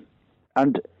about it?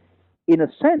 And in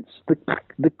a sense,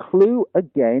 the clue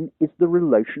again is the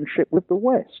relationship with the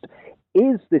West.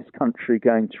 Is this country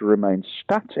going to remain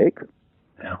static,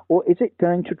 or is it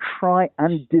going to try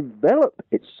and develop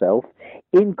itself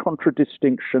in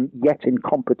contradistinction, yet in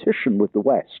competition with the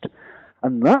West?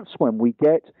 And that's when we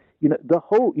get, the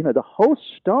whole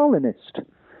Stalinist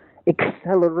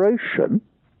acceleration,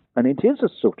 and it is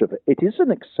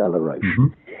an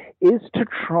acceleration, is to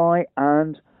try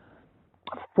and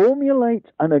formulate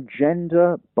an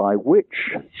agenda by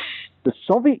which the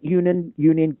Soviet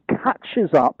Union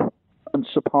catches up and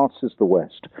surpasses the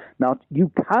West. Now, you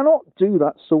cannot do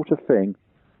that sort of thing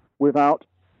without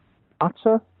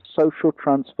utter social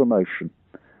transformation.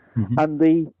 And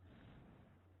the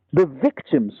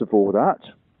victims of all that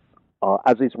are,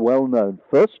 as is well known,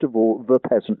 first of all, the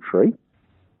peasantry.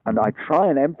 And I try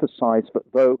and emphasize that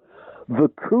though the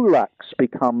kulaks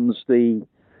becomes the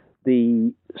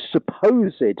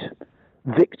supposed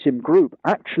victim group,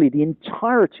 actually the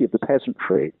entirety of the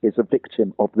peasantry is a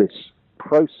victim of this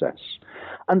process.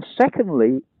 And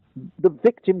secondly, the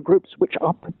victim groups which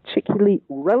are particularly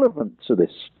relevant to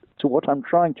this, to what I'm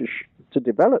trying to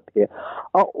develop here,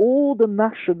 are all the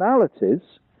nationalities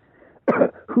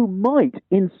who might,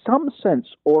 in some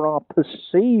sense, or are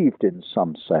perceived in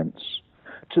some sense,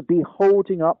 to be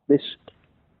holding up this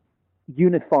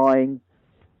unifying,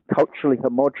 culturally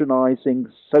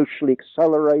homogenizing, socially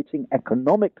accelerating,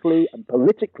 economically and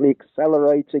politically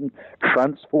accelerating,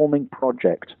 transforming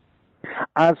project,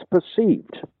 as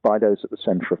perceived by those at the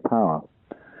center of power.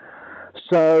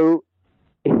 So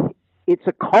it's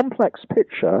a complex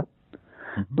picture,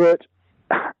 but,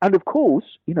 and of course,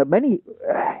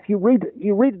 if you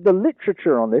read the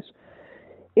literature on this,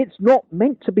 it's not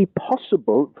meant to be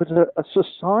possible that a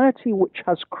society which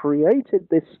has created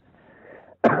this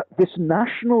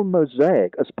national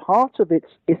mosaic as part of its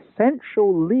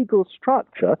essential legal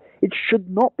structure, it should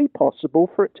not be possible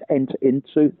for it to enter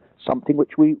into something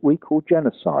which we call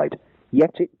genocide.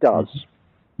 Yet it does.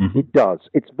 It does.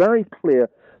 It's very clear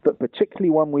that particularly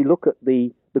when we look at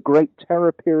the Great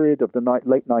Terror period of the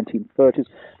late 1930s,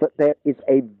 that there is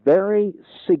a very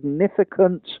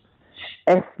significant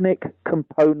ethnic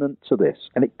component to this,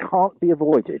 and it can't be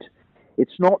avoided.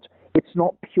 It's not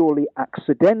purely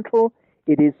accidental.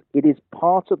 It is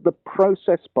part of the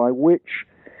process by which,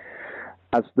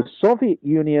 as the Soviet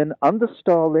Union under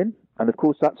Stalin, and of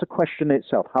course that's a question in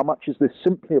itself, how much is this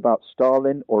simply about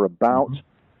Stalin or about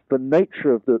the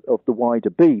nature of the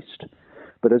wider beast?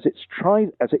 But as it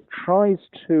tries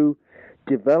to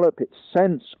develop its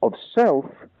sense of self,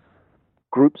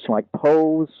 groups like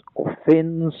Poles or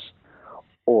Finns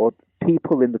or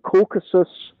people in the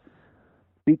Caucasus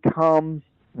become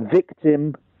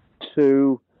victim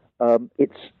to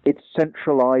its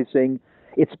centralizing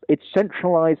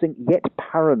yet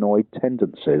paranoid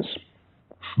tendencies.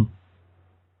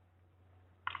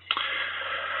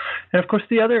 And of course,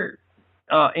 the other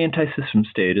anti-system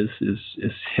state is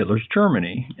Hitler's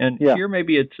Germany. And here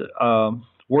maybe it's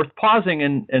worth pausing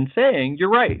and saying, you're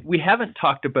right, we haven't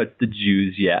talked about the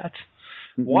Jews yet.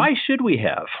 Why should we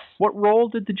have? What role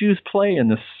did the Jews play in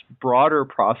this broader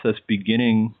process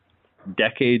beginning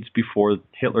decades before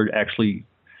Hitler actually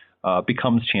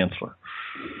becomes chancellor?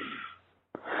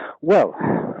 Well,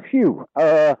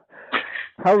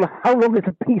 how long is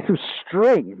a piece of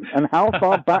string, and how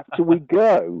far back do we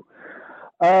go?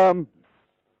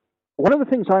 One of the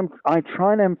things I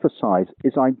try and emphasize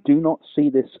is I do not see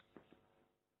this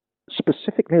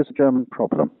specifically as a German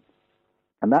problem.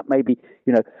 And that may be,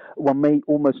 one may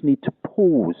almost need to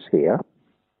pause here.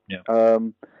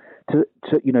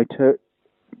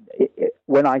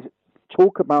 When I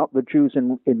talk about the Jews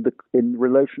in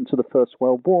relation to the First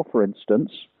World War, for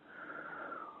instance,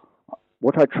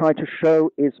 what I try to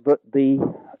show is that the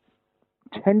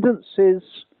tendencies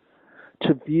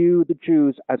to view the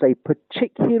Jews as a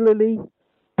particularly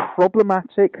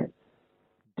problematic,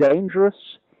 dangerous,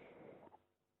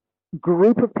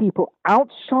 group of people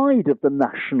outside of the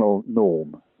national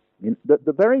norm.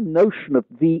 The very notion of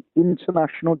the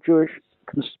international Jewish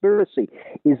conspiracy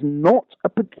is not a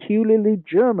peculiarly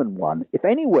German one. If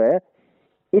anywhere,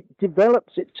 it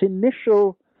develops its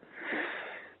initial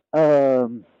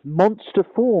monster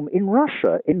form in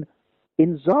Russia, in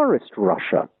Tsarist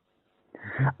Russia,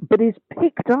 but is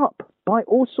picked up by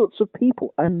all sorts of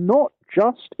people, and not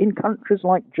just in countries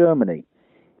like Germany.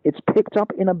 It's picked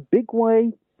up in a big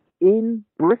way in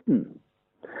Britain.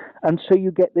 And so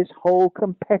you get this whole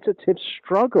competitive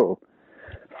struggle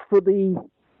for the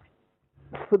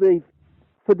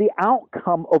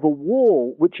outcome of a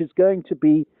war which is going to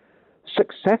be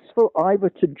successful either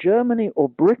to Germany or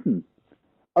Britain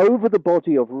over the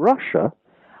body of Russia,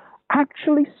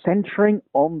 actually centering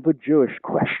on the Jewish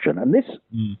question. And this,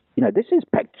 this is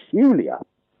peculiar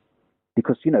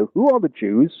because, who are the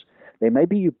Jews? They may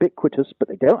be ubiquitous, but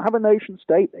they don't have a nation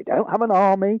state. They don't have an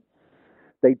army.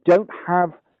 They don't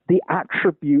have the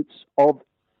attributes of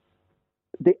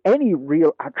any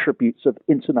real attributes of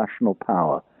international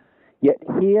power. Yet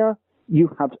here you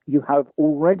have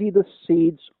already the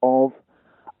seeds of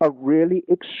a really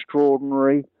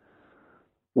extraordinary,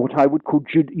 what I would call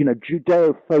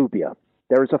Judeophobia.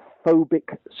 There is a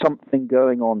phobic something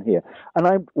going on here.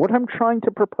 And what I'm trying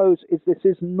to propose is this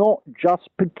is not just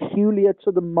peculiar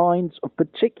to the minds of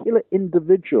particular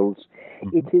individuals.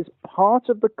 Mm-hmm. It is part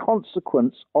of the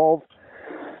consequence of,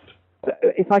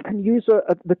 if I can use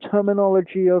the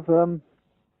terminology of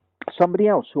somebody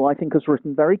else who I think has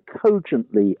written very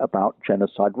cogently about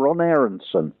genocide, Ron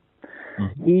Aronson.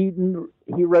 Mm-hmm.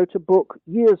 He wrote a book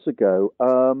years ago.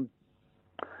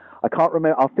 I can't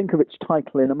remember. I'll think of its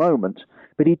title in a moment.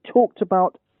 But he talked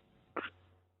about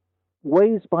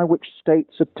ways by which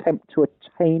states attempt to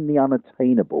attain the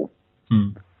unattainable.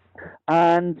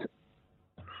 And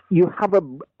you have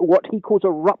what he calls a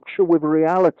rupture with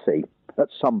reality at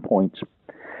some point.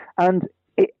 And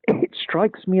it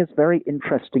strikes me as very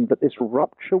interesting that this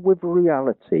rupture with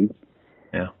reality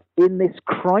in this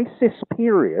crisis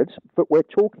period that we're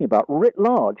talking about, writ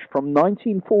large, from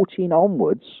 1914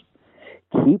 onwards,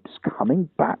 keeps coming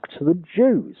back to the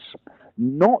Jews,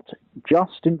 not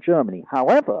just in Germany.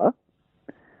 However,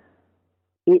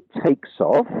 it takes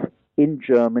off in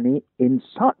Germany in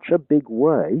such a big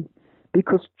way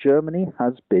because Germany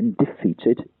has been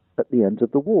defeated at the end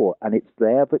of the war. And it's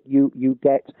there that you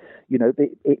get,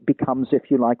 it becomes, if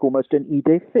you like, almost an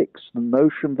idée fixe, the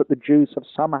notion that the Jews have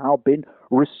somehow been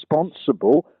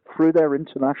responsible through their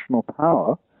international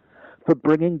power for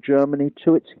bringing Germany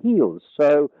to its heels.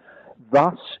 So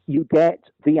thus you get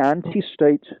the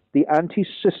anti-state, the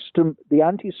anti-system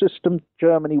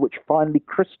Germany, which finally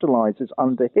crystallizes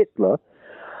under Hitler,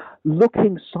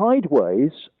 looking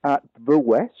sideways at the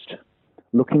West,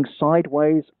 looking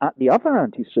sideways at the other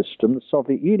anti-system, the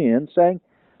Soviet Union, saying,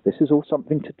 this is all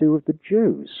something to do with the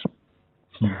Jews.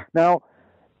 Now,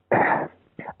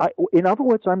 in other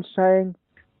words, I'm saying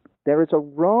there is a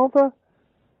rather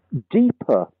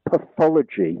deeper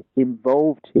pathology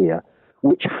involved here,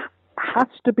 which has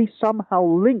to be somehow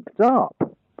linked up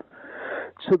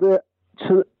to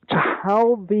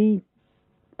how the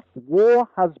war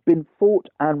has been fought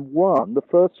and won, the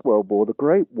First World War, the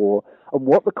Great War, and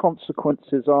what the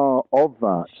consequences are of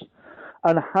that,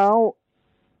 and how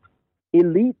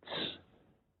elites,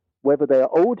 whether they are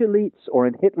old elites or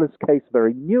in Hitler's case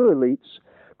very new elites,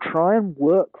 try and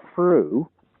work through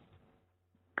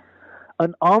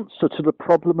an answer to the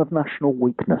problem of national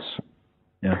weakness.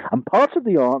 Yeah. And part of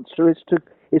the answer is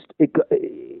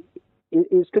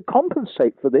to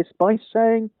compensate for this by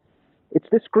saying it's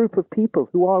this group of people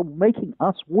who are making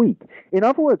us weak. In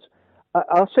other words,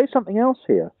 I'll say something else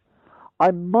here.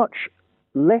 I'm much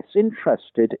less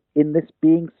interested in this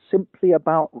being simply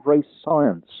about race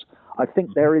science. I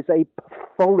think there is a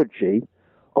pathology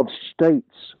of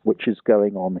states which is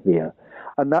going on here.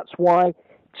 And that's why,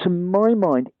 to my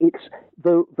mind, it's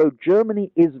though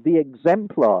Germany is the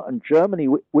exemplar, and Germany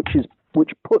which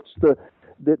puts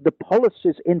the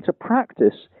policies into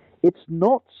practice, it's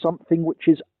not something which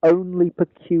is only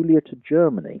peculiar to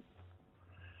Germany.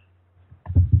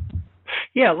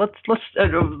 Yeah, let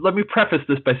me preface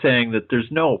this by saying that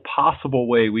there's no possible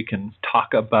way we can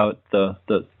talk about the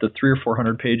 300 or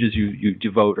 400 pages you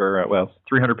devote,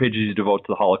 300 pages you devote to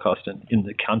the Holocaust in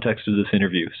the context of this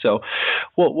interview. So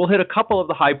we'll hit a couple of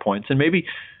the high points, and maybe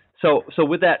so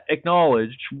with that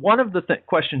acknowledged, one of the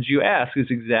questions you ask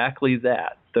is exactly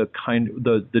that,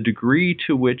 the degree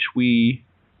to which we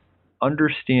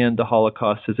understand the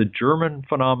Holocaust as a German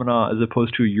phenomena as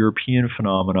opposed to a European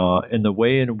phenomena, and the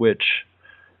way in which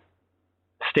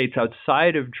states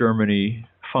outside of Germany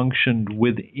functioned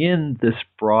within this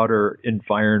broader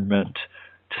environment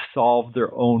to solve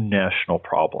their own national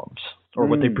problems, or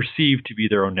what they perceive to be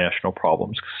their own national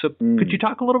problems. So could you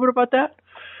talk a little bit about that?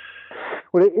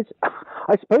 Well,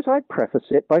 I suppose I'd preface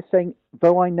it by saying,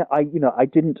 though I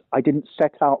didn't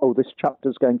set out, oh, this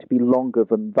chapter's going to be longer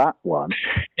than that one.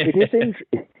 It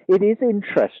is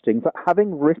interesting that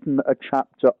having written a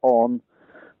chapter on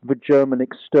the German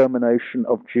extermination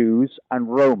of Jews and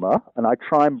Roma, and I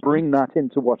try and bring that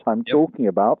into what I'm talking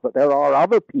about, but there are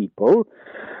other people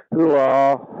who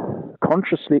are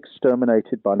consciously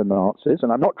exterminated by the Nazis,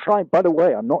 and I'm not trying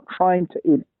to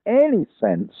in any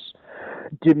sense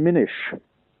diminish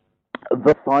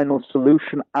the final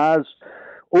solution as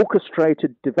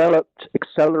orchestrated, developed,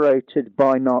 accelerated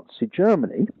by Nazi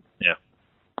Germany. Yeah.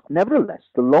 Nevertheless,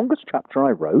 the longest chapter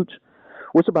I wrote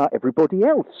was about everybody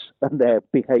else and their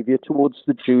behavior towards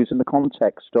the Jews in the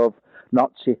context of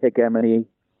Nazi hegemony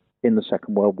in the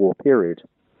Second World War period.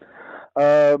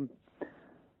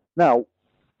 Now,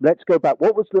 let's go back.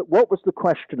 What was the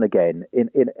question again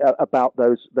about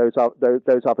those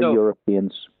other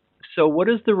Europeans? So, what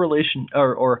is the relation,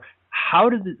 or how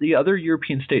did the other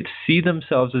European states see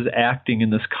themselves as acting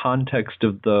in this context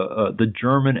of the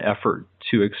German effort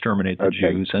to exterminate the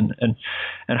Jews, and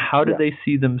how did they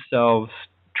see themselves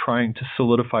trying to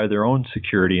solidify their own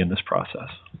security in this process?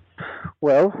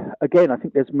 Well, again, I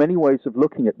think there's many ways of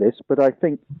looking at this, but I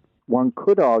think one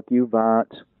could argue that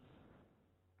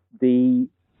the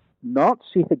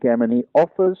Nazi hegemony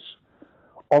offers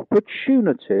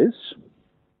opportunities,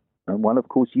 and one, of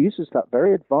course, uses that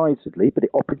very advisedly, but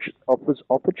it offers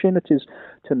opportunities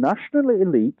to national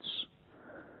elites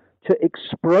to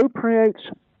expropriate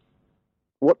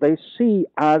what they see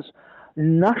as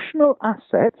national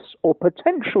assets or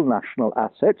potential national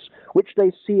assets, which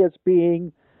they see as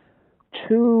being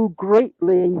too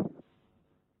greatly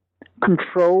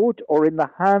controlled or in the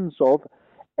hands of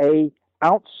a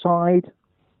outside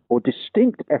or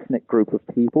distinct ethnic group of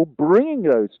people, bringing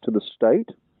those to the state,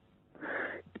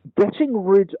 getting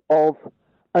rid of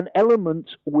an element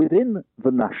within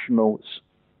the national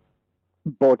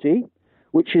body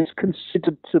which is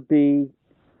considered to be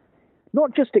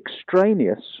not just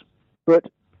extraneous, but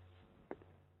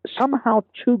somehow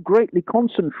too greatly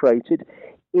concentrated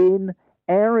in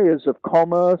areas of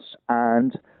commerce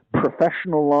and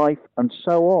professional life and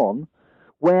so on,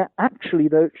 where actually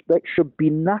they should be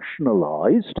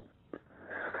nationalized,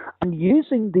 and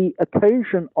using the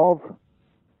occasion of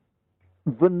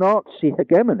the Nazi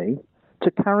hegemony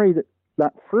to carry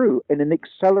that through in an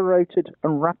accelerated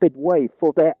and rapid way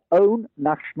for their own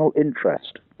national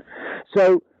interest.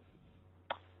 So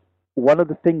one of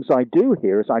the things I do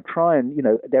here is I try and,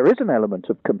 there is an element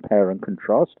of compare and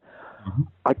contrast. Mm-hmm.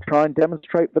 I try and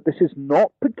demonstrate that this is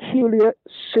not peculiar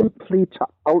simply to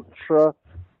ultra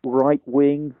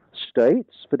right-wing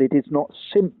states, that it is not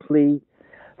simply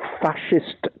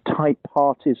fascist-type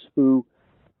parties who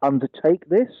undertake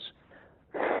this.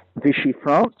 Vichy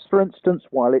France, for instance,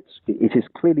 while it is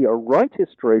clearly a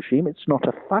rightist regime, it's not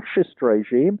a fascist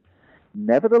regime,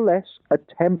 nevertheless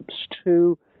attempts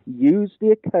to use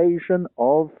the occasion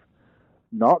of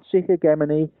Nazi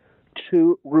hegemony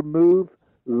to remove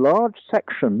large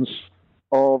sections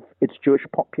of its Jewish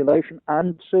population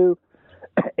and to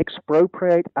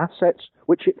expropriate assets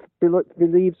which it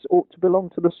believes ought to belong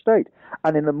to the state.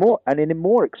 And in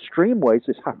more extreme ways,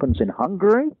 this happens in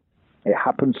Hungary. It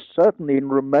happens certainly in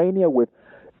Romania with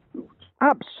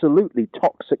absolutely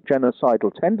toxic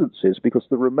genocidal tendencies, because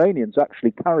the Romanians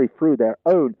actually carry through their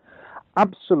own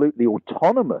absolutely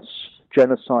autonomous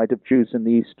genocide of Jews in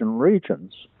the eastern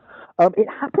regions. It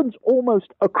happens almost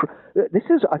this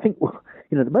is, I think,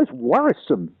 the most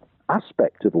worrisome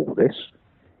aspect of all this.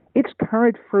 It's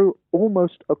carried through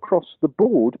almost across the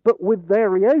board, but with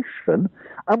variation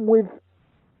and with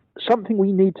something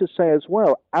we need to say as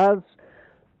well. As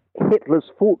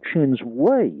Hitler's fortunes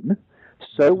wane,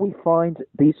 so we find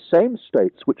these same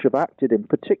states which have acted in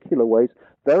particular ways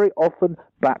very often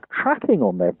backtracking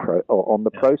on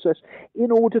the process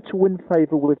in order to win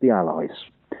favor with the Allies.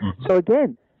 Mm-hmm. So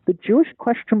again, the Jewish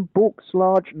question books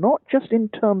large, not just in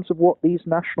terms of what these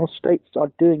national states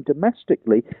are doing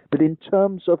domestically, but in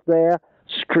terms of their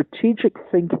strategic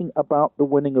thinking about the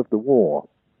winning of the war,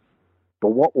 but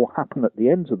what will happen at the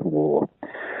end of the war.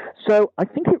 So I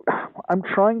think I'm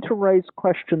trying to raise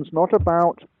questions not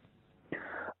about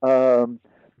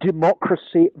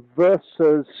democracy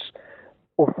versus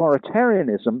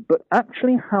authoritarianism, but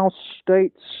actually how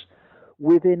states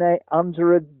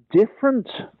under a different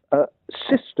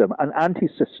system, an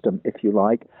anti-system, if you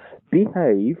like,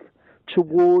 behave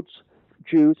towards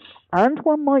Jews, and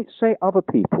one might say other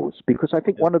peoples, because I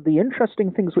think one of the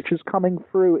interesting things which is coming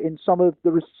through in some of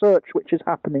the research which is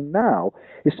happening now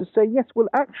is to say, yes, well,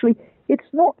 actually, it's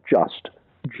not just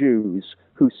Jews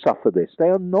who suffer this. They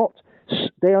are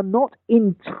not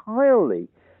entirely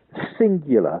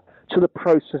singular to the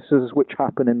processes which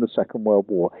happen in the Second World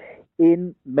War.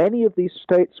 In many of these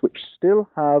states which still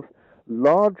have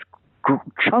large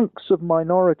chunks of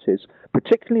minorities,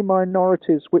 particularly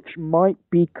minorities which might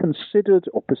be considered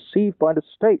or perceived by the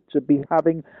state to be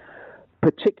having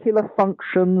particular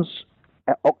functions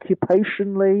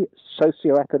occupationally,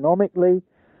 socioeconomically.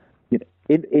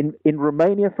 In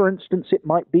Romania, for instance, it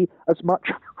might be as much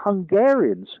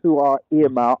Hungarians who are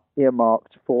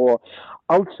earmarked for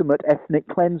ultimate ethnic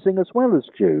cleansing as well as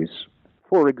Jews,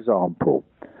 for example.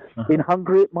 In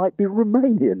Hungary, it might be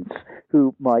Romanians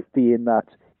who might be in that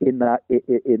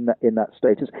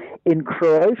status. In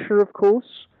Croatia, of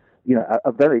course,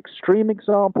 a very extreme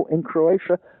example. In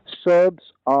Croatia,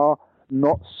 Serbs are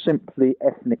not simply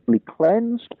ethnically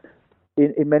cleansed.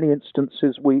 In many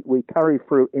instances, we carry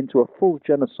through into a full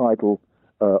genocidal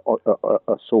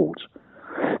assault.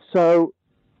 So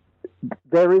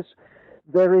there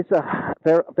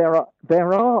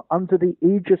are under the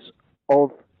aegis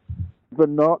of the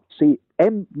Nazi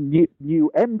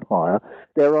new empire,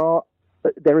 there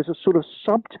is a sort of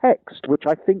subtext which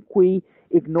I think we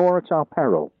ignore at our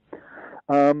peril.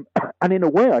 And in a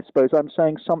way, I suppose I'm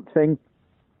saying something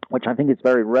which I think is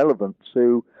very relevant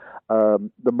to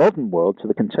the modern world, to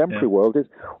the contemporary world, is,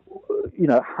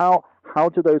 how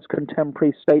do those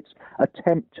contemporary states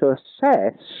attempt to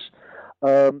assess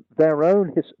their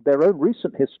own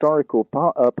recent historical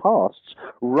pasts,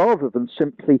 rather than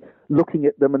simply looking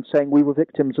at them and saying we were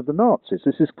victims of the Nazis?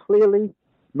 This is clearly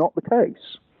not the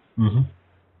case. Mm-hmm.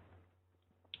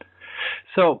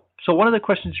 So one of the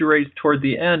questions you raised toward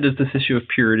the end is this issue of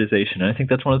periodization. And I think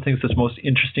that's one of the things that's most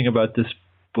interesting about this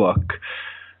book,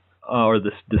 or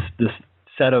this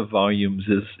set of volumes,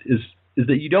 is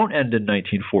that you don't end in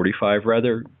 1945.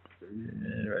 Rather,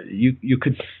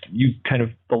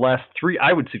 the last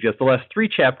three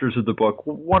chapters of the book,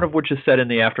 one of which is set in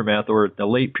the aftermath or the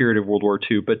late period of World War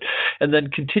II, and then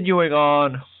continuing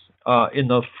on in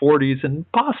the 40s and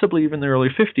possibly even the early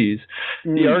 50s.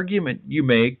 The argument you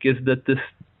make is that this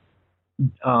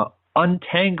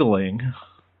untangling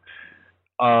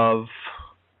of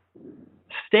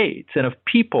states and of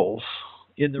peoples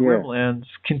in the Rimlands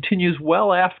continues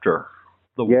well after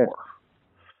the war.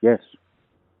 Yes.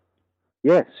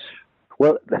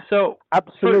 Well, so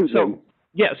absolutely.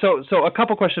 So a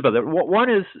couple questions about that. One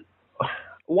is,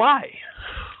 why?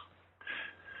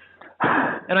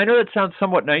 And I know that sounds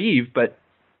somewhat naive, but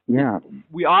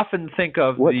we often think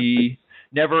of the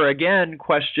never again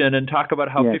question and talk about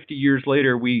how 50 years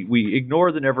later we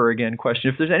ignore the never again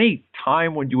question. If there's any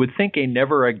time when you would think a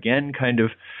never again kind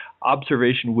of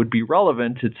observation would be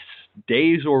relevant, it's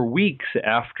days or weeks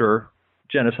after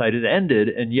genocide has ended,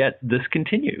 and yet this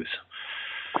continues.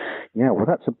 Yeah, well,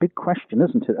 that's a big question,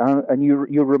 isn't it? And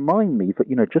you remind me that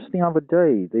just the other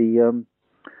day,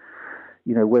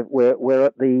 we're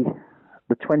at the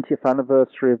 20th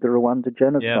anniversary of the Rwanda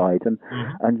genocide,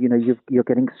 and you're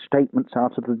getting statements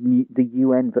out of the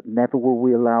UN that never will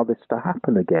we allow this to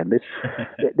happen again.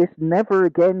 This never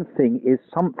again thing is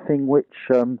something which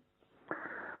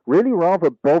really rather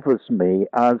bothers me,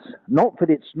 as not that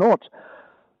it's not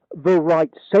the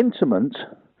right sentiment,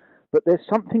 but there's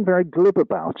something very glib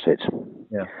about it.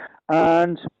 Yeah.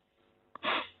 And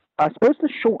I suppose the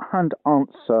shorthand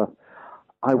answer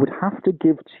I would have to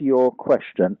give to your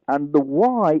question, and the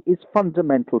why is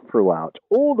fundamental throughout,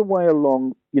 all the way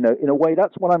along. In a way,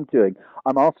 that's what I'm doing.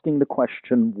 I'm asking the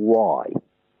question why.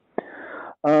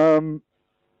 And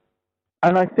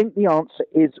I think the answer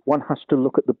is one has to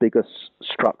look at the biggest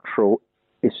structural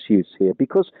issues here,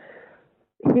 because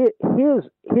here's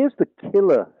the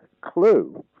killer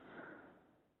clue.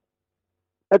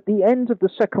 At the end of the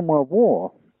Second World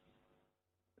War,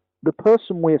 the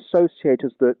person we associate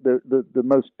as the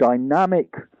most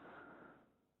dynamic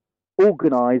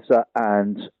organizer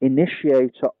and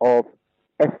initiator of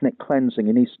ethnic cleansing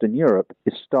in Eastern Europe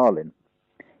is Stalin.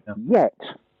 Yeah. Yet,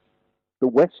 the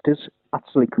West is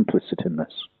utterly complicit in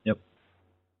this. Yep.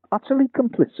 Utterly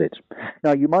complicit.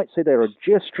 Now, you might say there are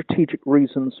geostrategic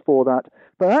reasons for that,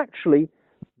 but actually,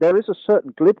 there is a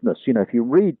certain glibness. If you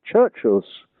read Churchill's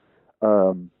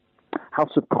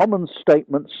House of Commons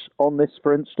statements on this,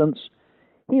 for instance,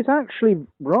 he's actually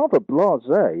rather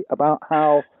blasé about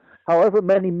how however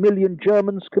many million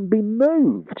Germans can be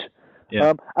moved.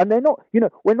 Yeah. And they're not,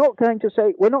 we're not going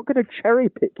to cherry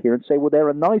pick here and say, well, there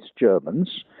are nice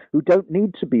Germans who don't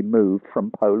need to be moved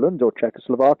from Poland or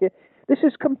Czechoslovakia. This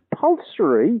is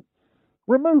compulsory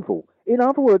removal. In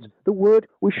other words, the word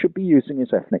we should be using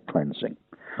is ethnic cleansing.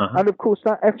 And of course,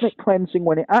 that ethnic cleansing,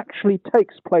 when it actually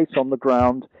takes place on the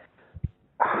ground,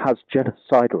 has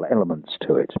genocidal elements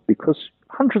to it, because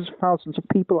hundreds of thousands of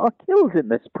people are killed in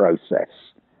this process.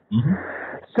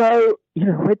 So,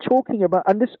 we're talking about,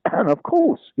 and of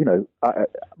course,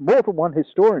 more than one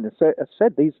historian has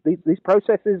said these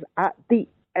processes at the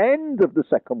end of the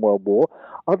Second World War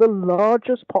are the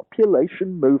largest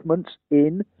population movements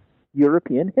in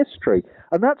European history.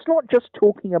 And that's not just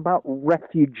talking about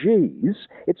refugees.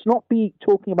 It's not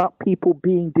talking about people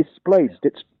being displaced.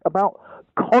 It's about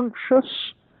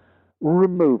conscious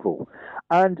removal.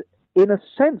 And in a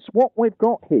sense, what we've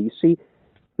got here, you see,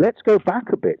 let's go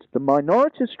back a bit. The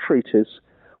Minorities Treaties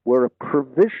were a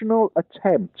provisional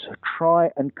attempt to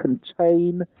try and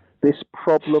contain this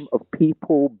problem of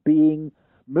people being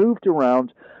moved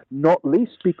around, not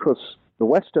least because the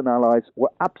Western Allies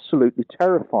were absolutely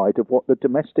terrified of what the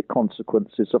domestic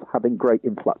consequences of having great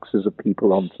influxes of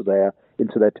people into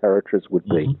their territories would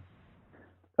be.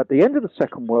 At the end of the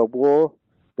Second World War,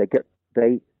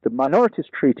 the Minorities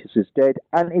Treaties is dead,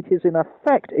 and it is in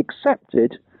effect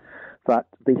accepted that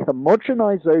the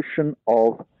homogenization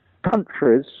of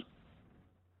countries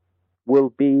will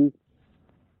be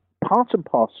part and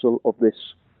parcel of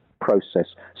this process.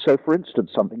 So, for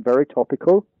instance, something very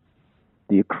topical,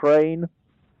 the Ukraine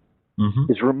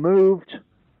is removed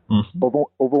of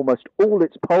almost all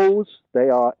its Poles. They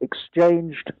are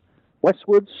exchanged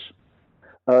westwards.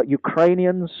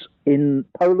 Ukrainians in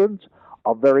Poland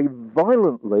are very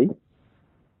violently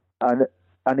and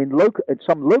in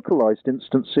some localized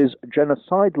instances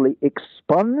genocidally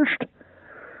expunged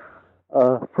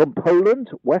from Poland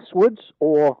westwards,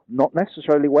 or not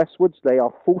necessarily westwards. They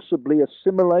are forcibly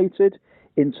assimilated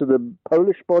into the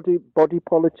Polish body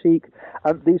politic,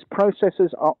 and these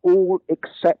processes are all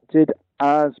accepted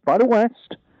by the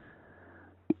West,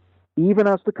 even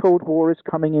as the Cold War is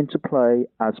coming into play,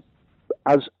 as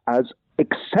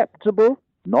acceptable,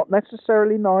 not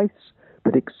necessarily nice,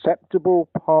 but acceptable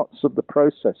parts of the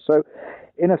process. So,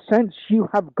 in a sense, you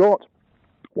have got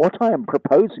what I am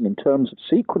proposing in terms of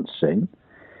sequencing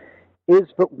is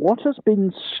that what has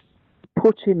been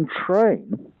put in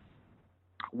train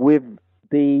with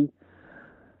the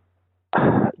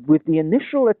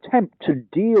initial attempt to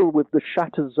deal with the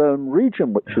Shatter Zone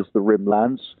region, which is the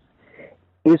Rimlands,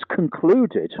 is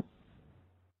concluded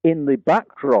in the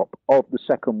backdrop of the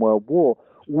Second World War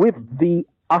with the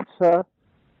utter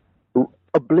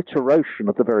obliteration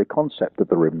of the very concept of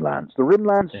the Rimlands. The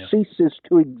Rimlands ceases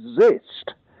to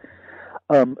exist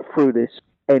through this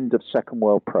end of Second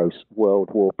World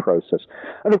War process.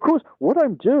 And of course, what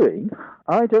I'm doing,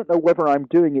 I don't know whether I'm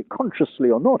doing it consciously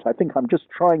or not. I think I'm just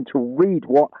trying to read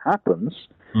what happens.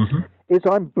 Is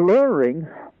I'm blurring,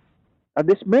 and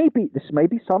this may be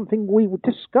something we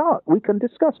can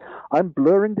discuss. I'm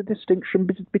blurring the distinction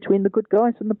between the good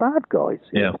guys and the bad guys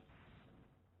here.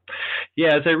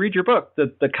 Yeah, as I read your book,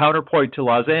 the counterpoint to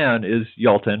Lausanne is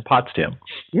Yalta and Potsdam.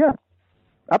 Yeah,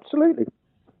 absolutely.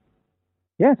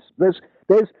 Yes, there's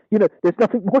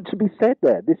nothing more to be said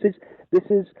there. This is.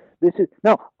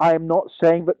 Now, I am not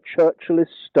saying that Churchill is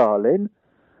Stalin,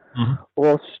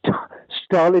 or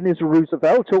Stalin is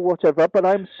Roosevelt or whatever, but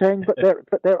I'm saying that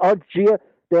there are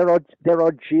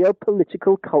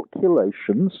geopolitical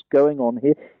calculations going on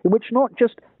here in which not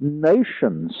just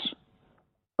nations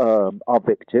are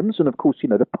victims, and of course,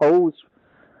 the Poles,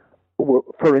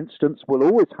 for instance, will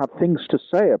always have things to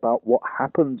say about what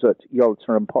happened at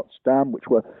Yalta and Potsdam, which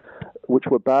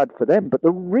were bad for them. But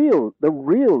the real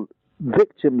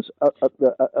victims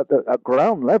at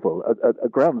ground level,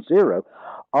 at ground zero,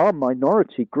 are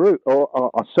minority group or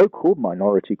are so-called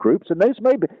minority groups, and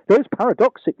those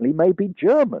paradoxically may be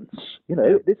Germans.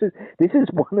 This is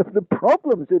one of the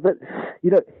problems that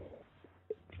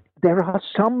there are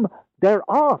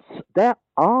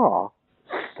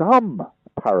some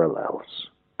parallels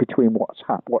between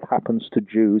what happens to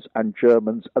Jews and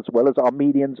Germans, as well as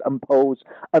Armenians and Poles,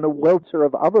 and a welter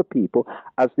of other people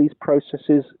as these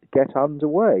processes get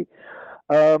underway.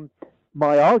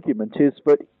 My argument is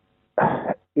that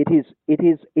it is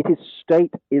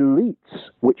state elites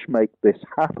which make this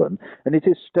happen, and it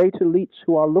is state elites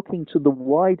who are looking to the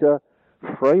wider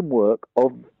framework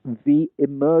of the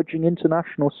emerging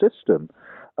international system.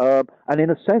 And in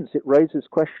a sense, it raises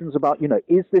questions about,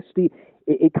 is this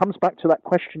it comes back to that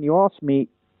question you asked me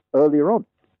earlier on.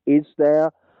 Is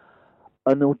there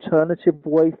an alternative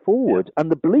way forward?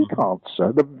 And the bleak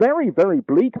answer, the very, very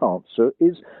bleak answer,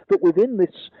 is that within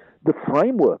the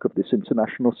framework of this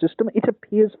international system, it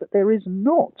appears that there is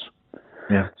not.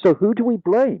 So who do we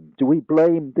blame? Do we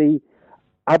blame the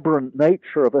aberrant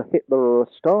nature of a Hitler or a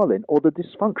Stalin, or the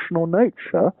dysfunctional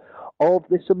nature of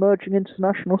this emerging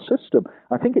international system.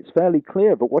 I think it's fairly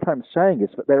clear, but what I'm saying is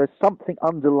that there is something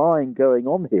underlying going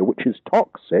on here, which is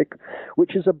toxic,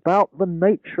 which is about the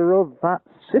nature of that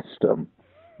system.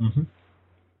 Mm-hmm.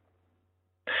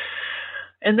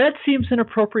 And that seems an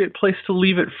appropriate place to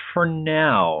leave it for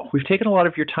now. We've taken a lot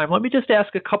of your time. Let me just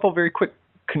ask a couple very quick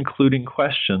concluding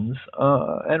questions.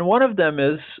 And one of them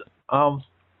is,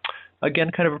 again,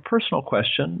 kind of a personal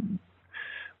question.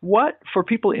 What, for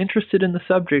people interested in the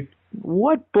subject,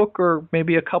 what book or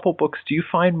maybe a couple books do you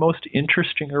find most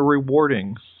interesting or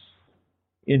rewarding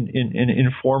in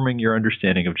informing your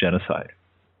understanding of genocide?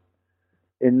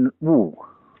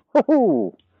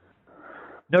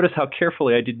 Notice how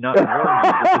carefully I did not warn you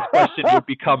that this question would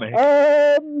be coming.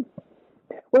 Well,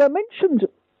 I mentioned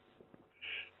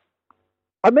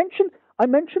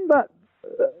that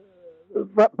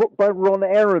book by Ron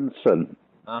Aronson.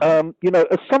 As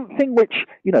something which,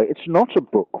 it's not a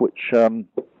book which. I'm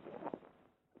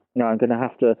going to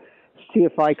have to see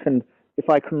if I can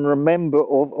remember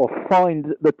or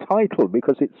find the title,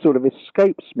 because it sort of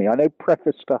escapes me. I know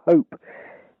Preface to Hope,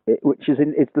 which is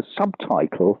the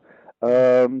subtitle.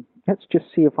 Let's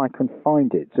just see if I can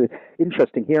find it. So,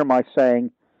 interesting. Here am I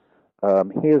saying,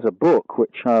 here's a book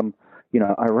which I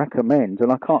recommend,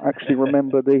 and I can't actually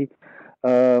remember the.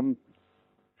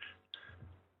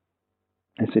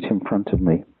 Is it in front of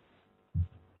me?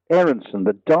 Aronson,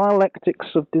 The Dialectic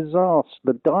of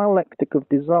Disaster,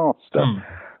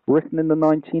 written in the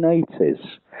 1980s.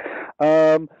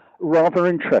 Rather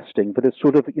interesting, but it's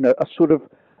sort of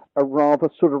a rather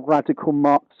sort of radical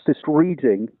Marxist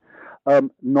reading.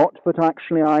 Not that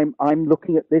actually I'm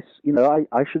looking at this.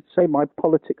 I should say my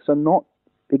politics are not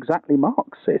exactly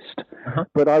Marxist,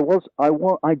 but I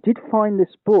did find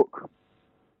this book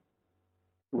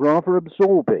rather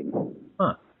absorbing.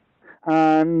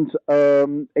 And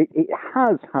it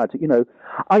has had,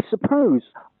 I suppose,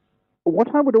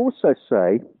 what I would also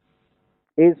say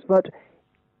is that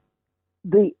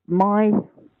my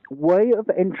way of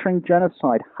entering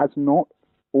genocide has not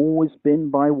always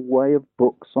been by way of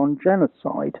books on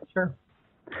genocide. Sure.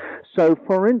 So,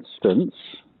 for instance,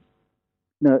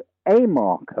 a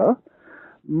marker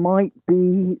might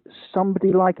be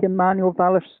somebody like Immanuel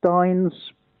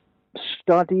Wallerstein's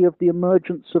study of the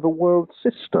emergence of a world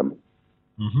system.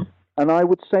 Mm-hmm. And I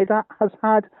would say that has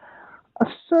had a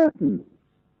certain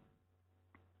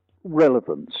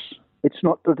relevance. It's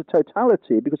not to the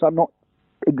totality, because I'm not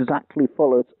exactly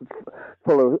following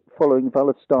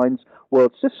Wallerstein's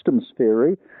world systems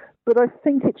theory, but I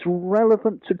think it's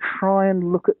relevant to try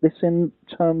and look at this in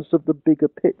terms of the bigger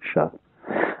picture.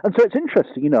 And so it's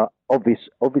interesting,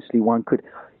 obviously one could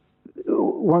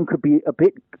be a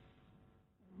bit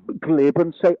glib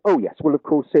and say, oh yes, well of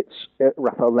course it's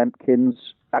Raphael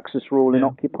Lemkin's Axis Rule in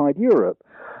Occupied Europe,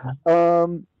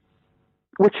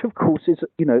 which of course is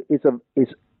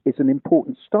an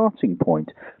important starting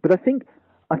point. But I think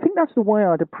that's the way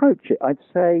I'd approach it. I'd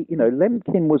say,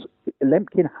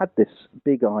 Lemkin had this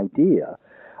big idea,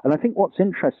 and I think what's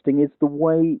interesting is the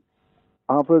way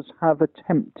others have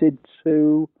attempted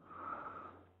to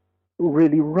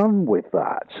really run with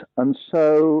that. And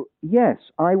so, yes,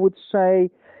 I would say,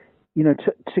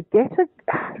 to get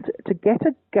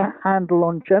a handle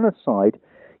on genocide,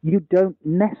 you don't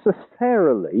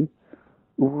necessarily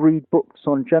read books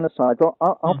on genocide.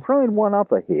 I'll throw in one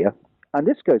other here, and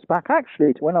this goes back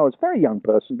actually to when I was a very young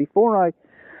person, before I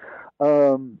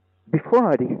long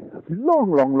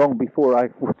before I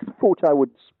thought I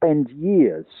would spend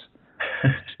years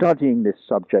studying this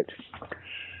subject.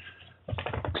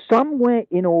 Somewhere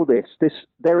in all this,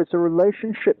 there is a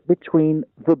relationship between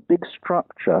the big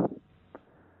structure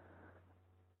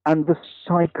and the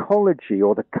psychology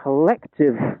or the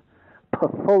collective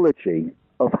pathology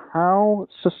of how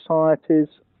societies,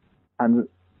 and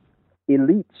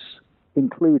elites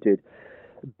included,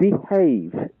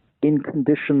 behave in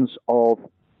conditions of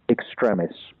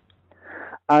extremis.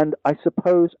 And I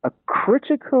suppose a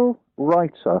critical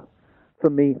writer for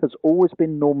me has always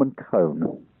been Norman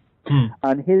Cohn.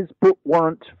 And his book,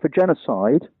 Warrant for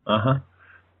Genocide,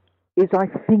 is, I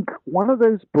think, one of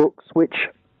those books which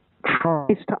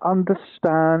tries to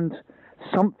understand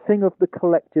something of the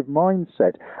collective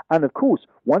mindset. And, of course,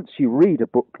 once you read a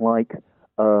book like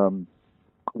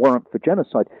Warrant for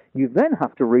Genocide, you then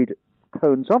have to read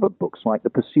Cohn's other books, like The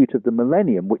Pursuit of the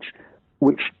Millennium, which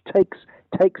takes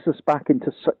us back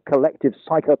into collective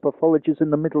psychopathologies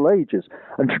in the Middle Ages,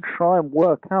 and to try and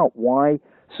work out why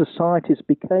societies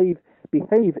behave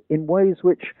in ways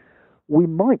which we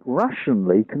might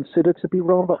rationally consider to be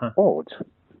rather odd.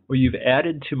 Well, you've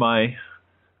added to my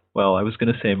well, I was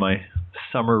going to say my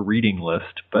summer reading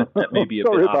list, but that may be a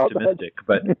bit optimistic.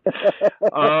 But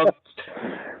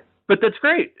that's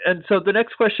great. And so the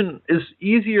next question is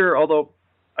easier, although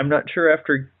I'm not sure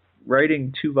after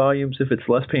writing 2 volumes if it's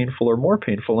less painful or more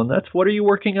painful, and that's, what are you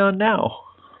working on now?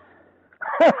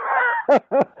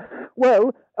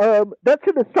 Well, that's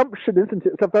an assumption, isn't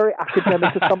it? It's a very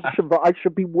academic assumption that I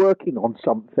should be working on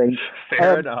something.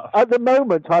 Fair enough. At the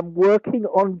moment, I'm working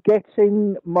on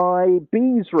getting my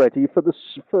bees ready for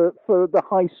the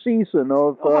high season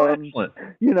of, excellent.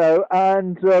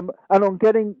 and on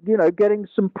getting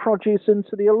some produce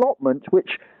into the allotment,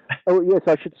 which. Oh, yes,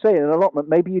 I should say an allotment.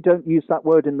 Maybe you don't use that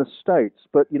word in the States,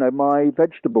 but, my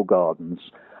vegetable gardens.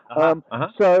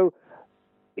 So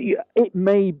it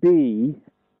may be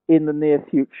in the near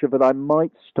future that I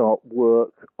might start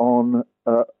work on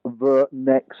the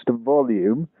next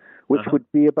volume, which would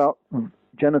be about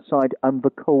genocide and the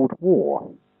Cold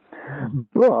War.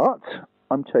 But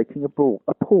I'm taking a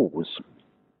pause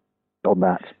on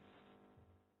that.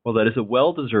 Well, that is a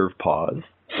well-deserved pause.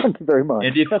 Thank you very much.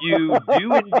 And if you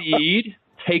do indeed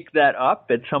take that up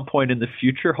at some point in the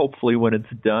future, hopefully when it's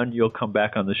done, you'll come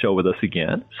back on the show with us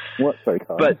again. Well, that's very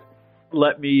kind. But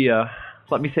let me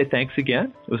say thanks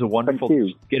again. It was a wonderful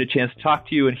to get a chance to talk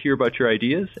to you and hear about your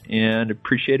ideas, and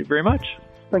appreciate it very much.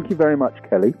 Thank you very much,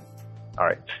 Kelly. All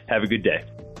right. Have a good day.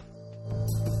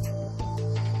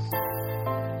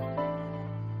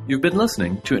 You've been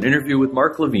listening to an interview with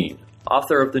Mark Levine,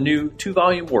 author of the new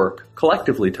 2-volume work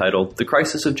collectively titled The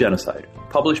Crisis of Genocide,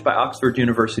 published by Oxford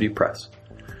University Press.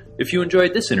 If you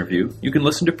enjoyed this interview, you can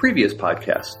listen to previous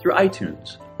podcasts through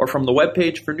iTunes or from the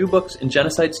webpage for New Books in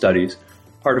Genocide Studies,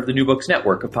 part of the New Books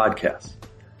Network of podcasts.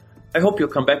 I hope you'll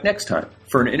come back next time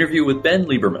for an interview with Ben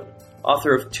Lieberman,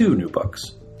 author of 2 new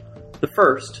books. The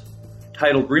first,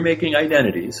 titled Remaking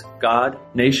Identities, God,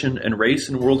 Nation, and Race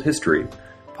in World History,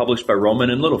 published by Rowman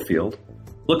and Littlefield,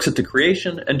 looks at the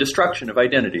creation and destruction of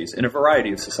identities in a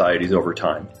variety of societies over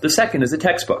time. The second is a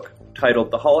textbook,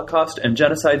 titled The Holocaust and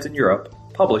Genocides in Europe,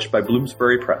 published by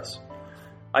Bloomsbury Press.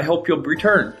 I hope you'll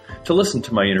return to listen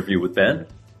to my interview with Ben.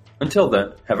 Until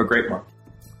then, have a great month.